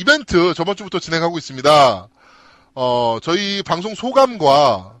저희 이벤트 저번 주부터 진행하고 있습니다. 저희 방송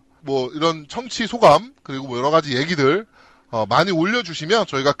소감과 뭐 이런 청취 소감 그리고 뭐 여러 가지 얘기들 많이 올려주시면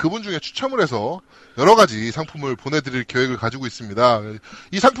저희가 그분 중에 추첨을 해서 여러 가지 상품을 보내드릴 계획을 가지고 있습니다.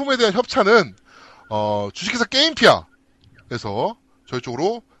 이 상품에 대한 협찬은 주식회사 게임피아에서 저희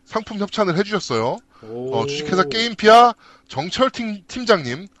쪽으로 상품 협찬을 해주셨어요. 주식회사 게임피아 정철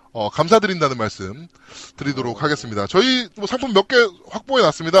팀장님 감사드린다는 말씀 드리도록 하겠습니다. 저희 뭐 상품 몇 개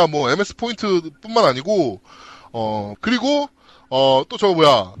확보해놨습니다. 뭐 MS 포인트뿐만 아니고 그리고 또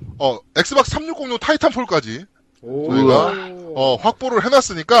엑스박스 360용 타이탄폴까지 저희가 확보를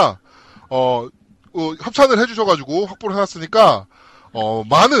해놨으니까 협찬을 해주셔가지고 확보를 해놨으니까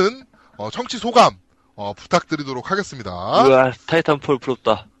많은 청취 소감 부탁드리도록 하겠습니다. 우와, 타이탄폴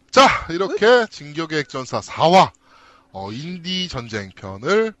부럽다. 자, 이렇게 진격의 액전사 4화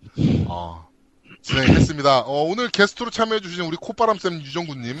인디전쟁편을 진행했습니다. 오늘 게스트로 참여해주신 우리 콧바람쌤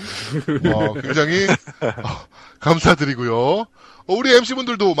유정구님 굉장히 감사드리고요. 우리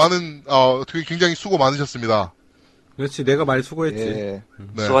MC분들도 굉장히 수고 많으셨습니다. 그렇지, 내가 많이 수고했지. 네.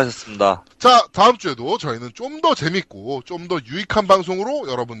 수고하셨습니다. 자, 다음 주에도 저희는 좀 더 재밌고 좀 더 유익한 방송으로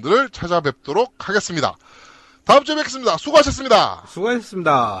여러분들을 찾아뵙도록 하겠습니다. 다음 주에 뵙겠습니다. 수고하셨습니다.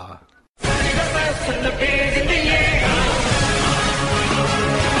 수고하셨습니다.